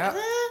extent, Maybe. yeah.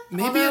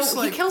 Maybe Although it's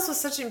like he kills with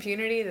such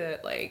impunity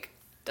that, like,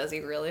 does he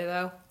really,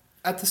 though?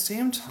 at the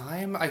same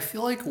time, I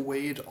feel like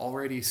Wade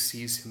already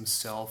sees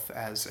himself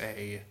as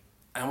I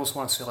almost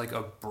want to say like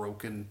a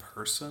broken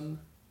person,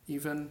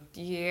 even.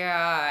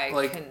 Yeah, I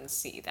Like- can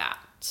see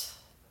that.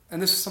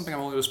 And this is something I'm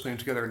only just putting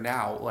together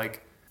now.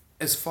 Like,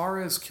 as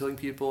far as killing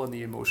people and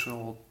the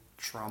emotional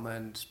trauma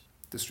and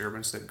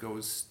disturbance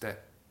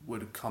that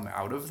would come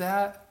out of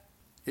that,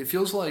 it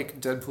feels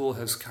like Deadpool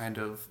has kind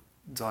of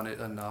done it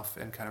enough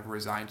and kind of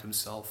resigned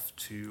himself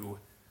to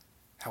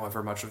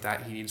however much of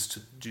that he needs to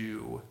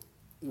do.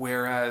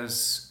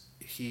 Whereas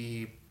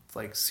he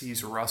like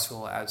sees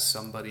Russell as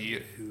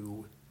somebody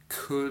who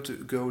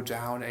could go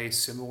down a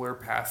similar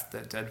path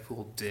that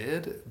Deadpool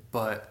did,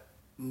 but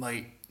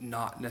might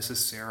not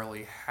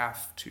necessarily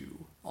have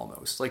to,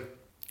 almost. Like,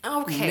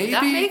 Okay,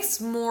 that maybe- makes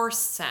more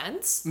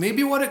sense.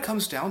 maybe what it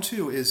comes down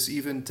to is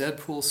even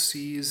Deadpool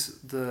sees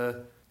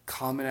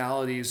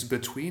commonalities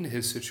between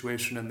his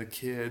situation and the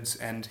kids,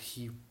 and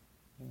he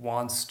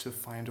wants to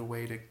find a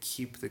way to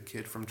keep the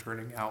kid from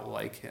turning out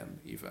like him,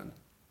 even.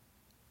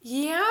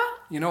 Yeah?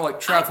 You know, like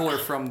Traveler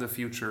from the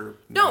Future.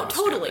 No,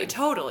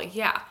 totally,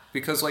 yeah.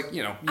 Because, like,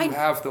 you know, you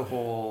have the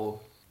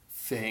whole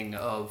thing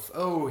of,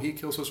 oh, he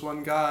kills this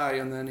one guy,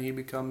 and then he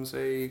becomes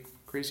a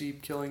crazy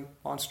killing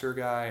monster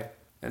guy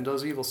and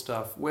does evil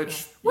stuff,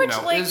 which you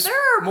know, like, is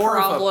there are more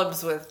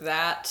problems with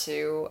that,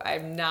 too. I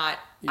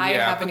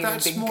haven't even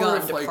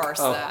begun to parse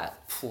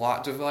that.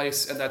 Plot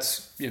device, and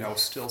that's, you know,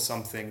 still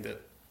something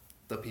that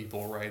the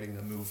people writing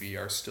the movie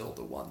are still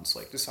the ones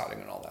like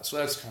deciding on all that. So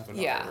that's kind of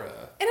another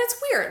and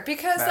it's weird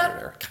because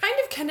that kind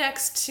of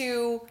connects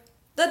to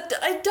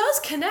it does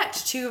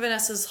connect to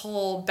Vanessa's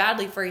whole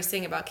badly phrased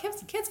thing about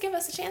kids give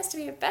us a chance to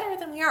be better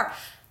than we are.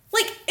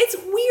 Like, it's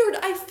weird.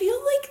 I feel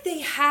like they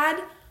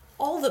had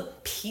all the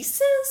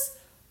pieces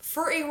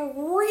for a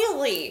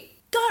really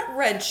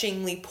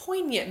gut-wrenchingly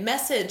poignant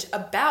message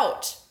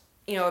about,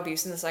 you know,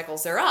 abuse and the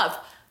cycles thereof,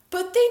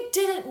 but they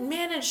didn't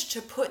manage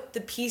to put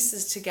the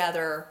pieces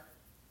together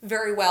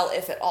very well,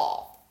 if at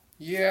all.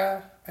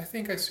 Yeah, I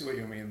think I see what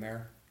you mean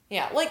there.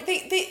 Yeah, like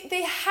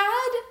they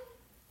had,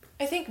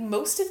 I think,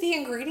 most of the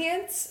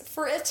ingredients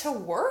for it to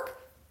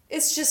work.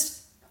 It's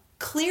just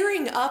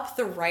clearing up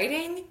the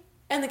writing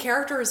and the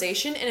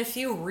characterization in a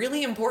few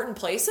really important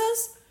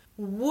places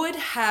would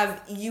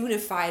have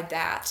unified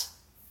that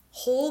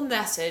whole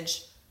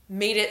message,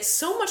 made it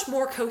so much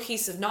more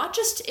cohesive, not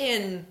just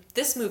in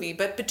this movie,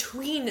 but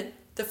between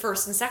the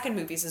first and second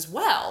movies as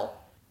well.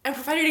 And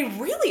provided a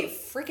really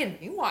freaking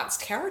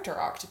nuanced character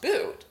arc to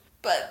boot.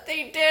 But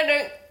they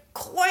didn't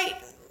quite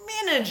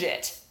manage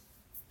it.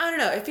 I don't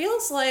know, it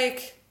feels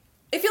like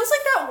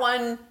that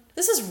one,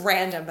 this is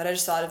random, but I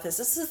just thought of this.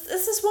 This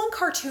is one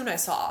cartoon I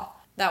saw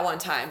that one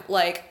time.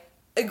 Like,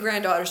 a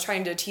granddaughter's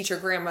trying to teach her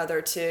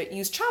grandmother to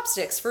use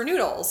chopsticks for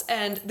noodles.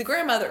 And the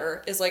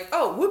grandmother is like,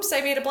 oh, whoops, I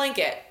made a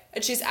blanket.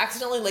 And she's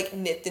accidentally, like,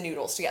 knit the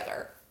noodles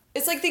together.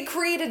 It's like they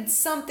created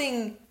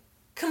something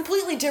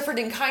completely different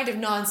and kind of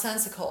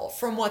nonsensical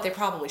from what they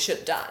probably should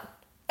have done.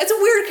 It's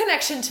a weird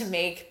connection to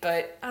make,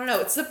 but I don't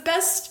know. It's the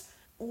best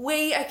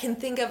way I can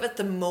think of at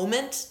the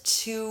moment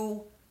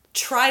to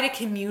try to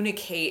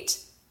communicate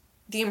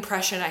the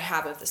impression I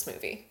have of this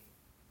movie.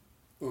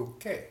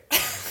 Okay.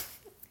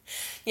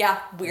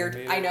 Yeah,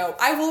 weird. I know.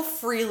 I will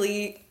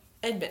freely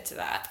admit to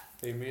that.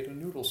 They made a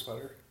noodle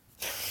sweater.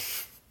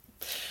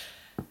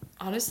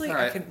 Honestly,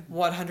 right. I could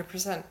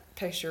 100%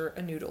 picture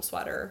a noodle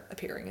sweater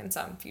appearing in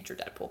some future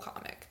Deadpool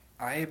comic.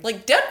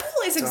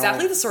 Deadpool is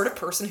exactly the sort of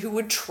person who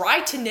would try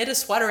to knit a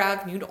sweater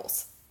out of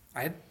noodles.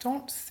 I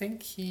don't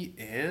think he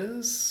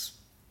is.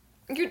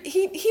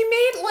 He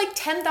made like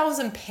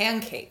 10,000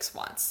 pancakes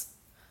once.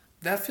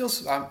 That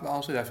feels,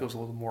 honestly, a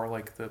little more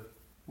like the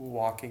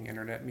walking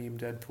internet meme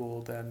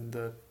Deadpool than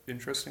the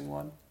interesting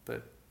one.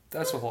 But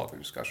that's a whole other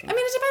discussion. I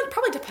mean, it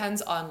probably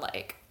depends on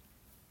like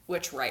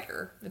which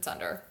writer it's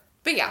under.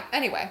 But yeah,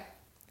 anyway.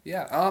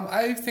 Yeah,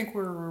 I think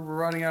we're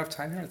running out of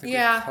time here. I think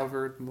we've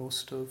covered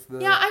most of the...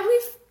 Yeah,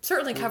 we've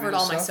certainly covered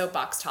all my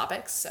soapbox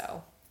topics,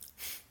 so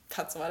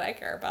that's what I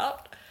care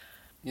about.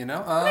 You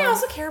know? I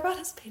also care about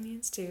his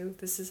opinions, too.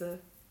 This is a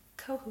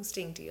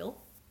co-hosting deal.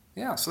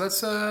 Yeah, so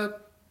that's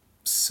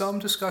some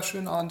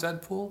discussion on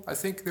Deadpool. I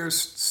think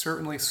there's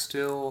certainly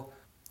still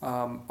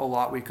a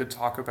lot we could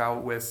talk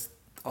about with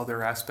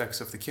other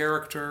aspects of the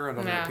character and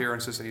other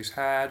appearances that he's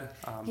had.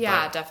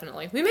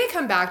 Definitely. We may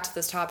come back to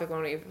this topic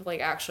when we've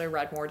actually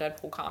read more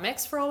Deadpool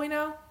comics, for all we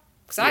know.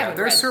 Because I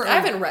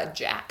haven't read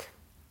Jack.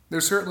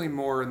 There's certainly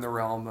more in the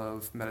realm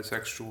of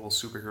metatextual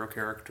superhero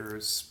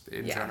characters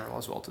in general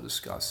as well to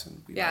discuss.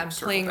 And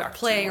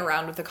playing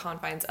around with the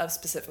confines of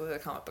specifically the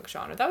comic book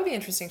genre. That would be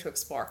interesting to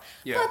explore.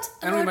 Yeah,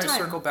 and we might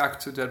circle back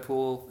to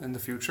Deadpool in the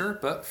future,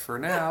 but for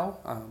now,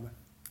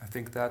 I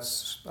think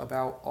that's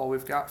about all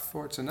we've got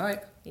for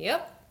tonight.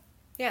 Yep.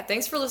 Yeah,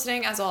 thanks for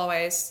listening, as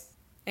always.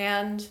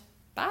 And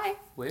bye.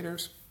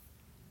 Laters.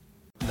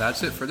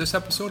 That's it for this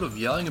episode of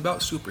Yelling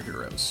About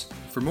Superheroes.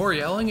 For more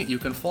yelling, you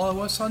can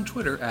follow us on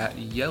Twitter at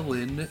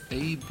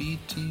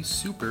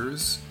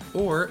YellinABTSupers,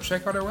 or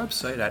check out our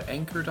website at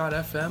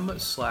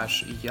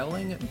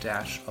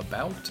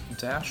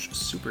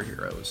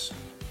anchor.fm/yelling-about-superheroes.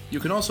 You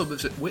can also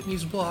visit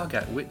Whitney's blog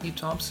at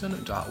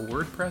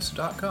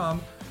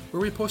whitneythompson.wordpress.com,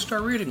 where we post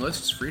our reading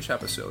lists for each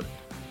episode.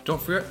 Don't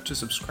forget to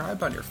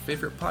subscribe on your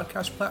favorite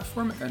podcast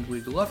platform, and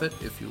we'd love it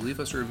if you leave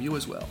us a review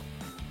as well.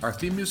 Our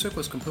theme music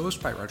was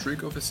composed by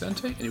Rodrigo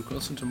Vicente, and you can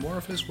listen to more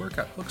of his work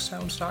at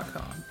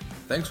hooksounds.com.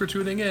 Thanks for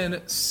tuning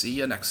in. See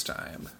you next time.